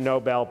won the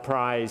Nobel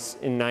Prize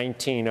in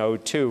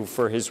 1902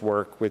 for his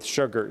work with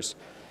sugars.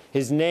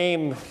 His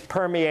name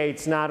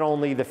permeates not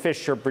only the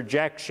Fischer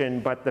projection,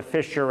 but the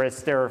Fischer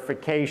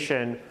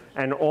esterification,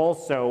 and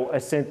also a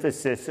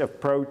synthesis of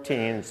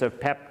proteins, of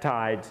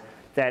peptides,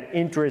 that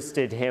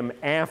interested him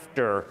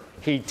after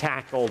he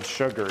tackled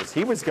sugars.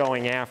 He was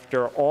going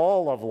after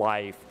all of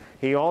life.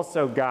 He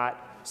also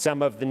got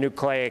some of the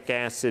nucleic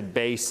acid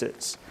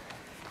bases.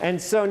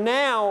 And so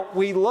now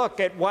we look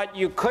at what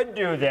you could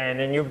do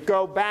then, and you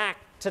go back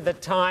to the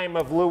time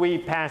of Louis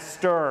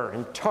Pasteur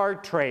and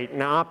tartrate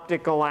and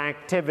optical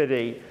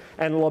activity,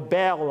 and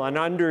Lebel and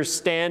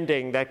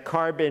understanding that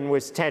carbon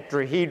was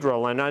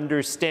tetrahedral and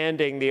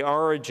understanding the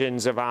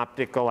origins of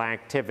optical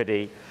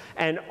activity,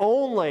 and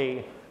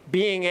only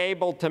being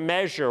able to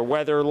measure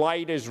whether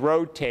light is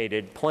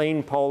rotated,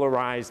 plane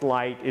polarized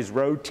light is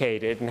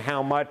rotated, and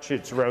how much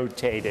it's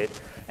rotated,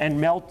 and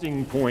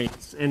melting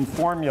points and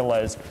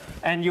formulas.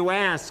 And you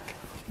ask,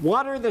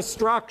 what are the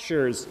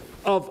structures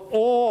of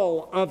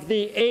all of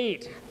the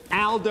 8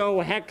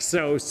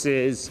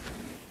 aldohexoses,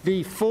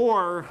 the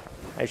 4,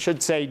 I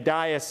should say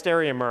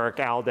diastereomeric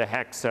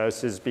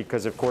aldohexoses,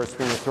 because of course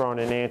when you throw in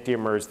an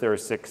enantiomers there are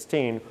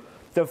 16,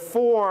 the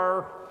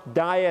 4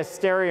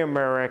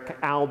 diastereomeric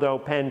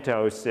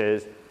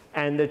aldopentoses,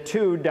 and the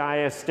 2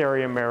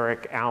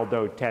 diastereomeric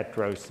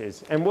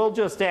aldotetroses. And we'll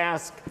just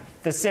ask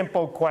the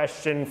simple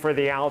question for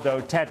the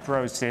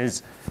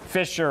aldotetroses.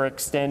 Fischer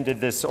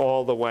extended this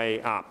all the way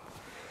up.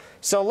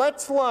 So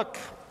let's look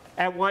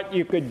at what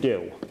you could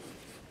do.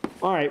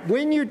 All right,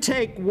 when you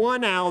take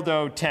one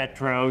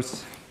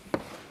aldotetrose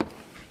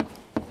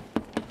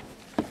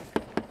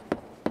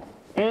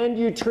and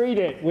you treat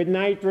it with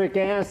nitric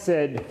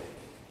acid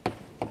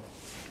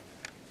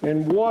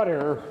and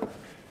water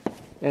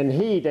and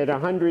heat at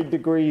 100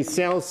 degrees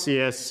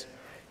Celsius,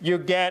 you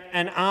get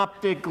an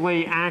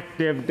optically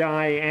active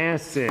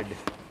diacid.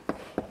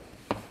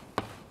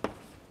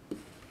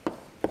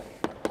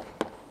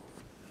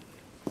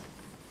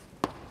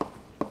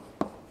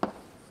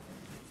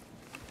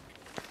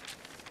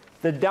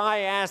 The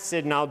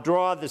diacid, and I'll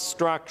draw the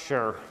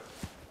structure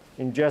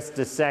in just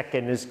a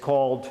second, is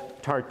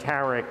called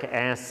tartaric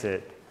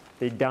acid,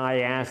 the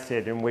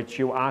diacid in which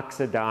you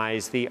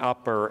oxidize the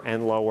upper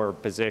and lower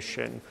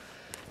position.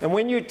 And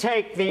when you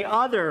take the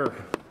other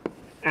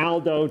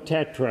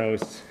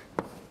aldotetrose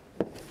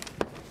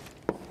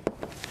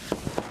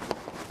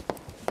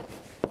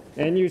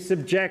and you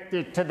subject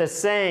it to the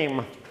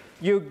same,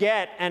 you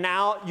get a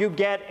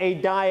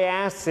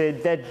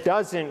diacid that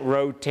doesn't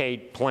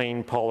rotate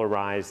plane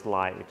polarized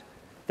light,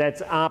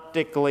 that's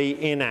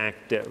optically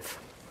inactive.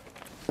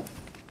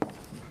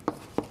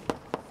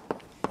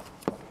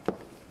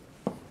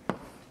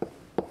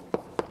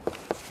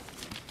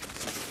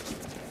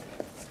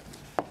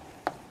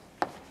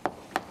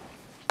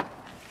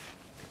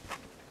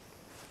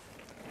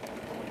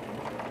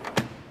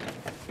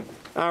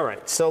 All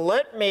right, so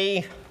let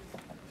me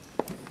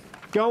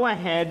go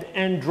ahead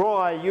and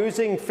draw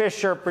using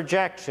Fischer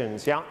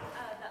projections. Yeah? The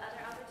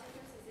other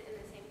aldotetrose,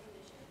 is it in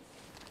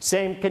the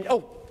same conditions?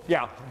 Oh,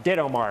 yeah,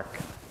 ditto mark.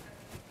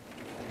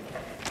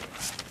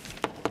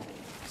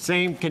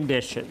 Same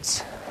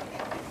conditions.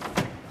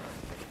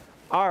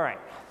 All right.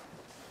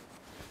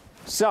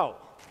 So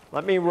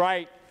let me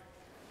write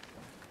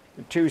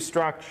the two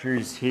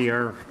structures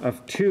here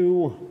of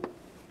two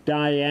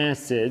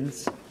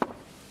diacids.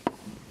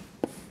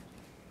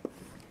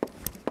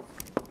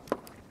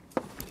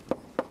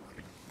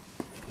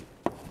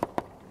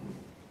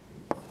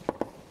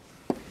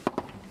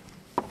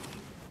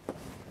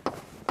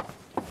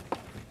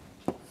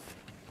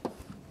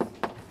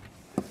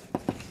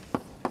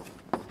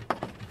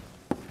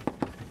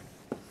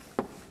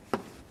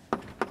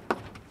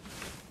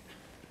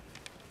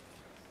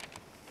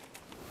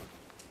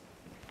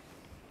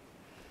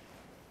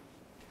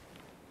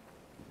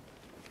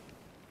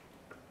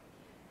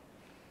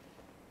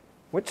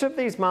 Which of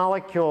these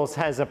molecules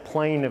has a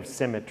plane of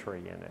symmetry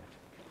in it?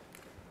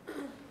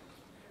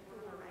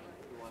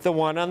 The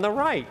one on the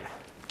right.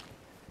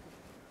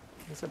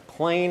 There's a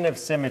plane of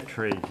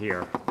symmetry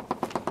here.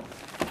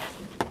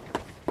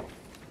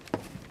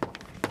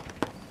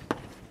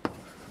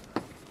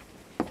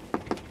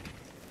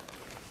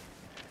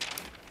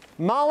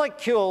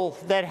 Molecule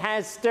that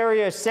has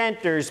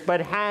stereocenters but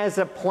has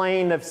a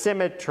plane of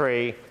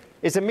symmetry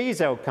is a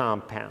meso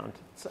compound.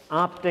 It's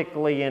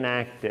optically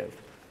inactive.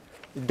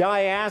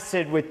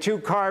 Diacid with 2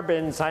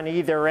 carbons on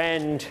either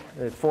end,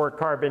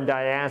 4-carbon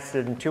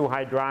diacid and 2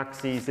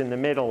 hydroxys in the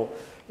middle,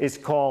 is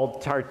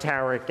called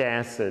tartaric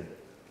acid.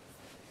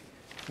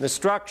 The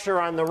structure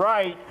on the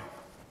right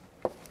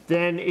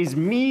then is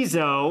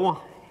meso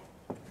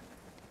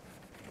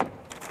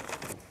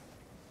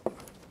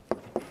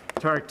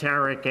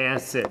tartaric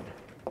acid.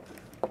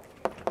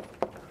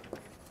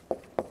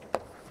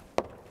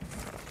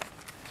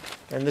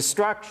 And the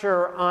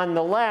structure on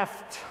the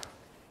left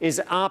is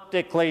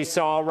optically,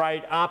 so I'll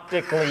write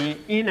optically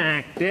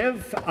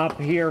inactive up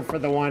here for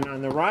the one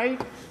on the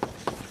right.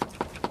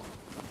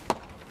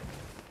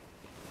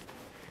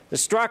 The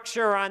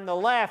structure on the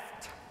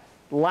left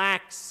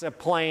lacks a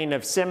plane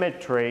of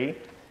symmetry.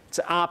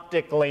 It's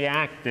optically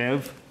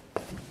active.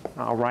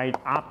 I'll write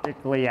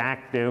optically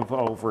active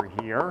over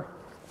here.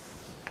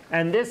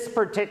 And this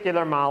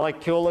particular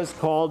molecule is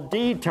called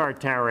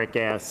D-tartaric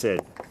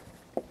acid.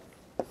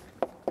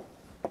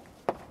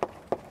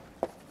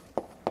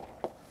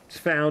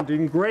 Found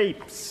in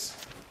grapes.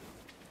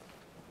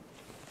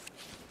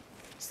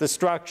 It's the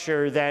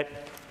structure that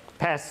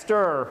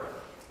Pasteur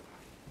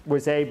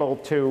was able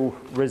to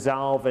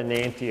resolve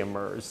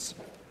enantiomers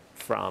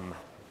from.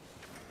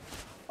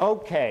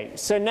 Okay,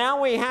 so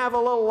now we have a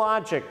little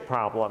logic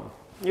problem.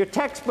 Your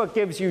textbook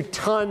gives you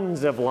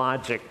tons of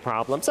logic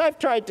problems. I've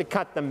tried to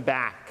cut them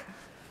back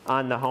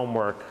on the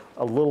homework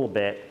a little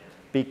bit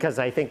because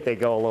I think they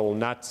go a little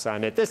nuts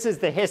on it. This is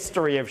the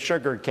history of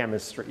sugar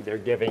chemistry they're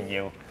giving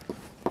you.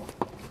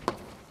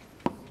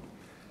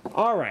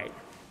 All right,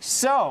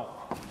 so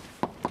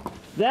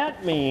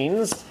that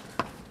means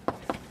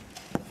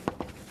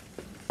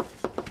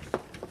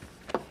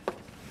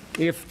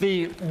if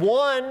the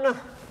one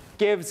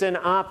gives an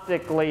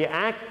optically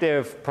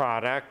active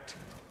product,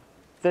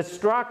 the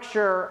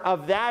structure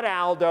of that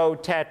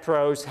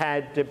aldotetrose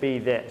had to be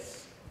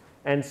this.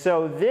 And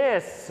so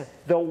this,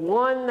 the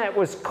one that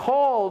was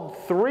called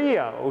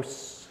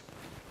threose,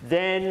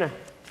 then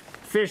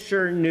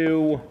Fischer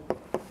knew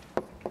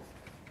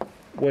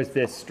was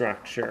this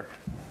structure.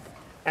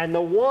 And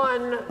the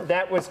one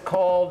that was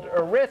called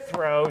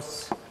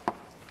erythrose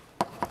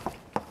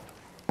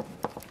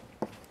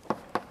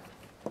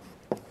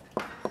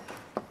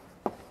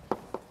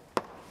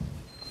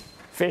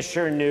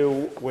Fischer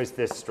knew was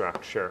this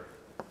structure.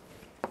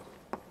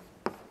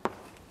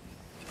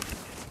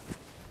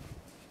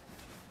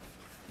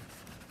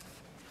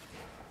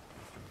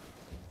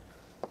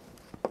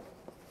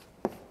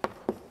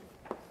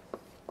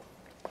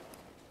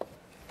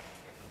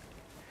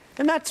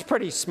 And that's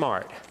pretty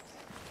smart.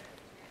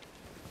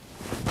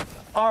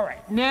 All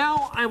right,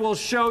 now I will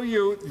show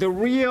you the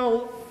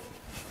real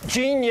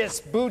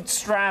genius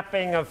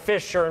bootstrapping of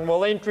Fischer, and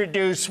we'll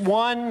introduce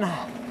one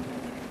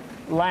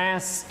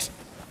last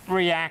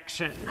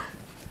reaction.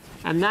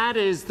 And that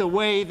is the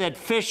way that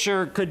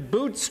Fischer could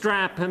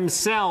bootstrap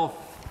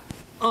himself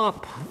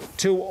up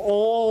to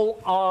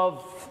all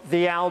of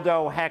the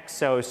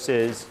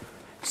aldohexoses,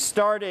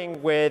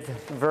 starting with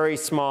a very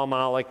small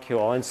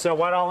molecule. And so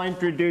what I'll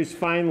introduce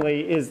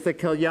finally is the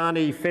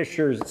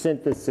Kiliani-Fischer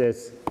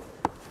synthesis.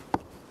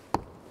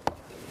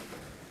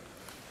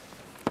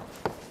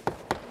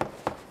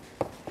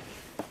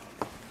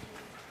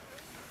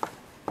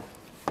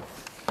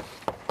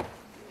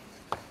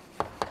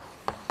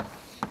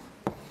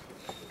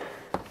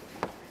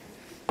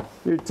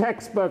 Your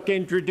textbook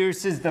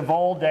introduces the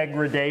vol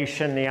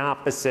degradation, the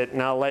opposite,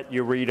 and I'll let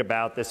you read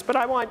about this. But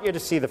I want you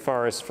to see the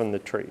forest from the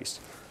trees.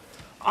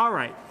 All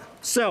right,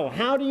 so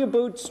how do you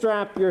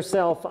bootstrap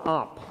yourself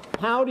up?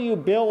 How do you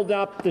build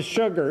up the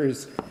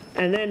sugars?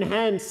 And then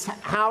hence,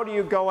 how do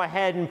you go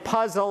ahead and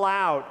puzzle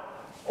out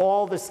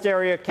all the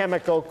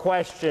stereochemical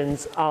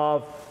questions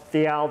of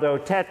the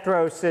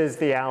aldotetroses,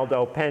 the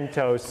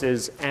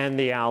aldopentoses, and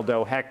the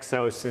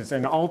aldohexoses?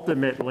 And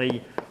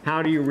ultimately,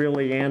 how do you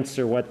really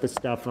answer what the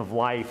stuff of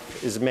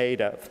life is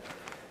made of?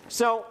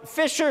 So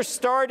Fischer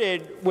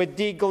started with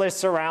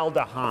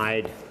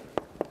diglyceraldehyde.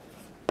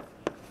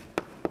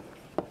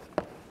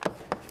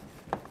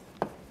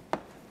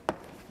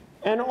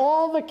 And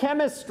all the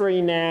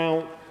chemistry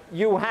now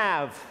you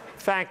have, in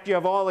fact, you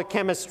have all the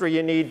chemistry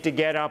you need to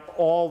get up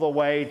all the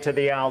way to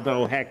the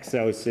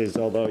aldohexoses,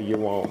 although you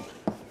won't.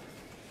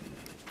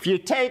 If you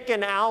take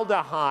an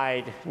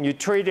aldehyde and you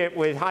treat it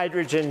with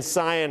hydrogen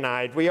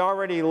cyanide, we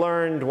already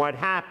learned what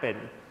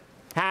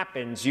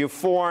happens. You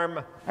form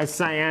a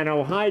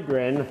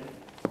cyanohydrin.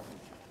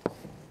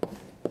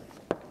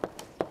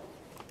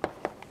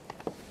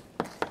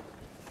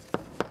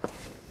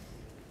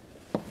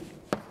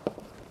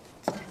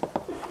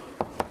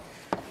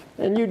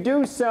 And you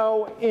do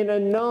so in a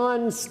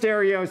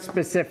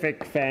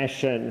non-stereospecific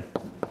fashion.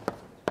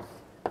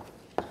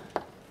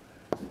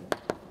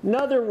 In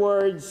other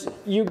words,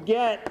 you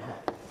get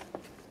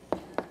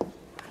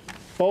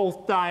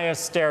both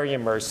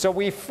diastereomers. So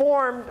we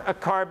formed a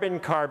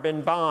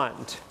carbon-carbon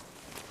bond.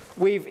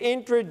 We've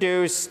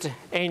introduced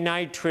a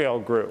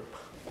nitrile group.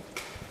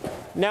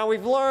 Now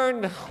we've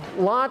learned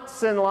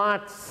lots and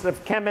lots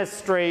of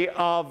chemistry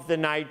of the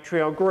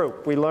nitrile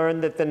group. We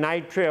learned that the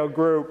nitrile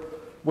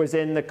group was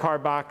in the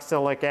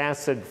carboxylic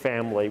acid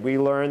family. We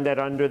learned that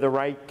under the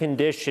right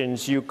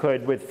conditions, you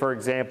could, with, for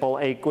example,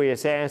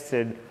 aqueous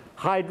acid,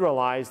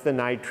 hydrolyze the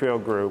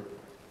nitrile group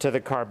to the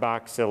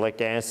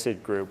carboxylic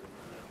acid group.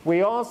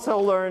 We also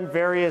learned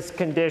various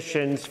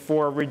conditions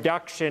for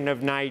reduction of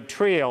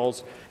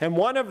nitriles, and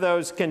one of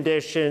those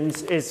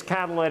conditions is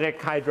catalytic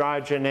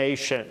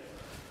hydrogenation.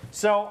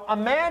 So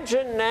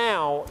imagine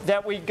now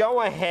that we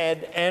go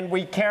ahead and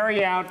we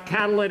carry out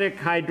catalytic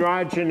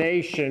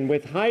hydrogenation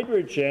with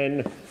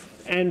hydrogen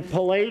and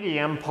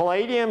palladium.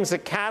 Palladium's a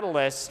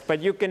catalyst,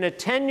 but you can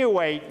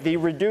attenuate the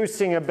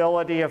reducing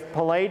ability of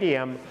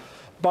palladium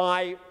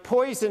by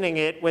poisoning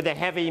it with a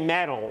heavy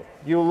metal.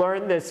 You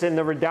learn this in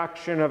the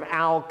reduction of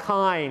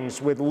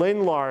alkynes with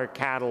Lindlar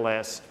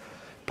catalyst.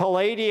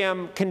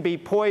 Palladium can be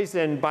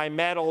poisoned by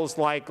metals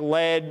like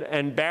lead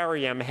and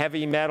barium,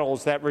 heavy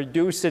metals that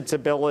reduce its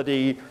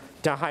ability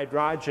to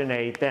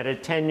hydrogenate, that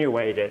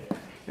attenuate it.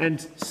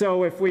 And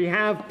so if we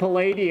have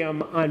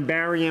palladium on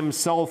barium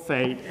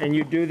sulfate and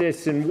you do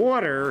this in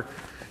water,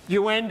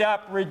 you end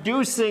up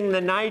reducing the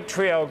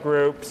nitrile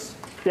groups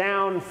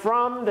down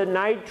from the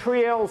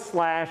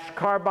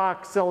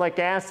nitrile/carboxylic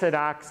acid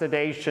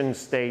oxidation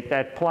state,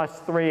 that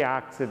 +3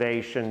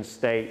 oxidation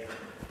state,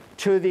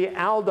 to the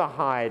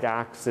aldehyde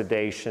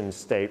oxidation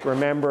state.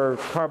 Remember,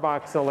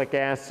 carboxylic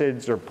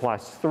acids are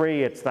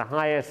 +3. It's the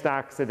highest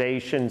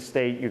oxidation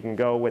state you can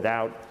go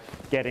without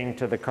getting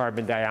to the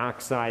carbon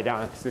dioxide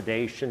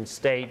oxidation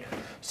state.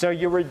 So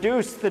you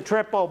reduce the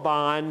triple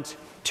bond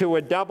to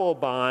a double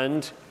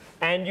bond,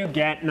 and you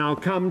get, and I'll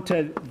come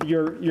to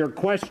your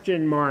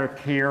question mark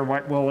here,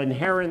 what will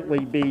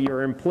inherently be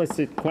your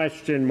implicit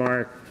question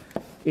mark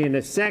in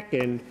a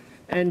second.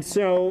 And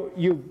so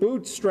you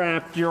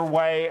bootstrapped your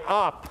way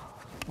up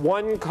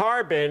one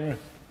carbon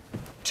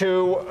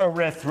to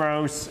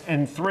erythrose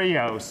and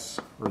threose,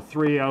 or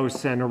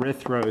threose and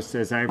erythrose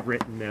as I've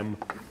written them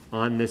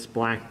on this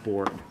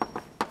blackboard.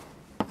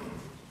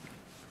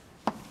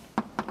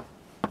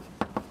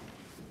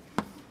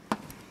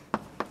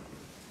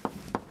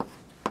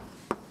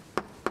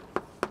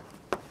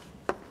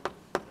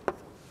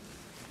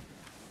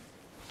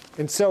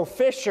 And so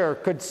Fischer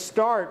could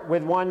start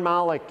with one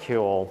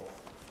molecule.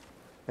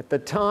 At the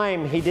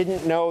time, he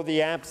didn't know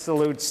the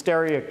absolute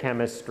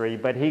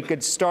stereochemistry, but he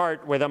could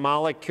start with a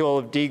molecule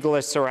of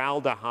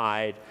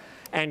diglyceraldehyde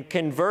and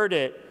convert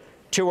it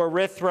to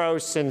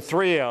erythrose and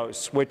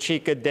threose, which he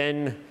could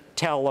then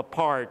tell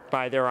apart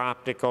by their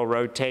optical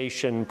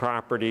rotation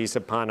properties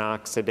upon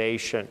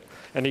oxidation.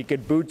 And he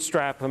could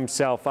bootstrap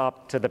himself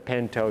up to the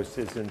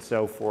pentoses and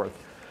so forth.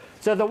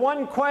 So the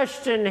one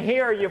question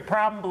here you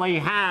probably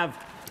have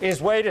is,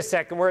 wait a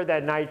second, where'd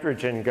that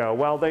nitrogen go?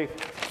 Well, the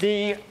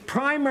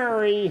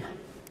primary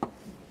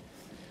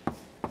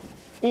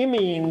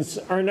imines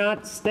are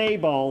not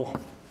stable.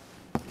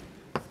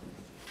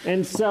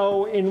 And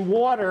so in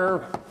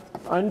water,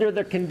 under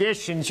the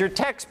conditions, your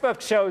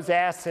textbook shows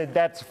acid,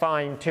 that's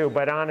fine too,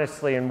 but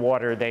honestly in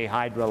water they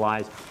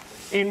hydrolyze.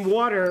 In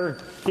water,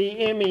 the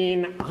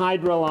imine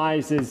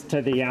hydrolyzes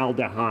to the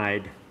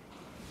aldehyde.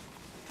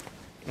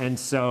 And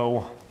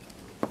so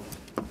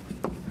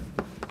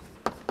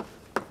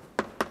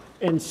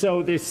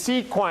the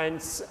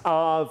sequence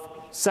of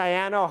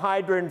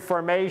cyanohydrin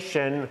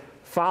formation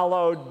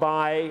followed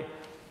by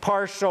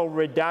partial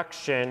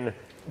reduction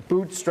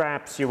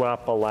bootstraps you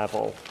up a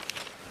level.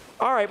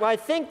 All right, well, I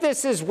think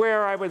this is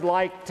where I would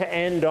like to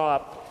end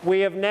up.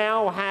 We have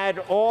now had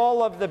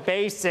all of the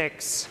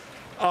basics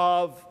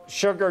of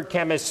sugar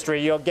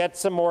chemistry. You'll get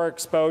some more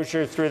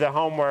exposure through the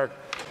homework.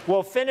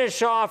 We'll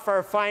finish off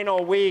our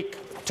final week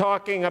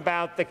talking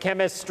about the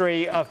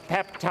chemistry of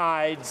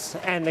peptides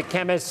and the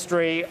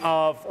chemistry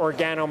of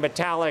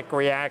organometallic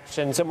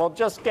reactions, and we'll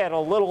just get a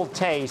little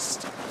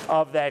taste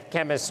of that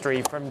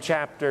chemistry from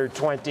chapter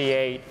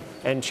 28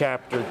 and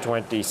chapter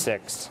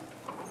 26.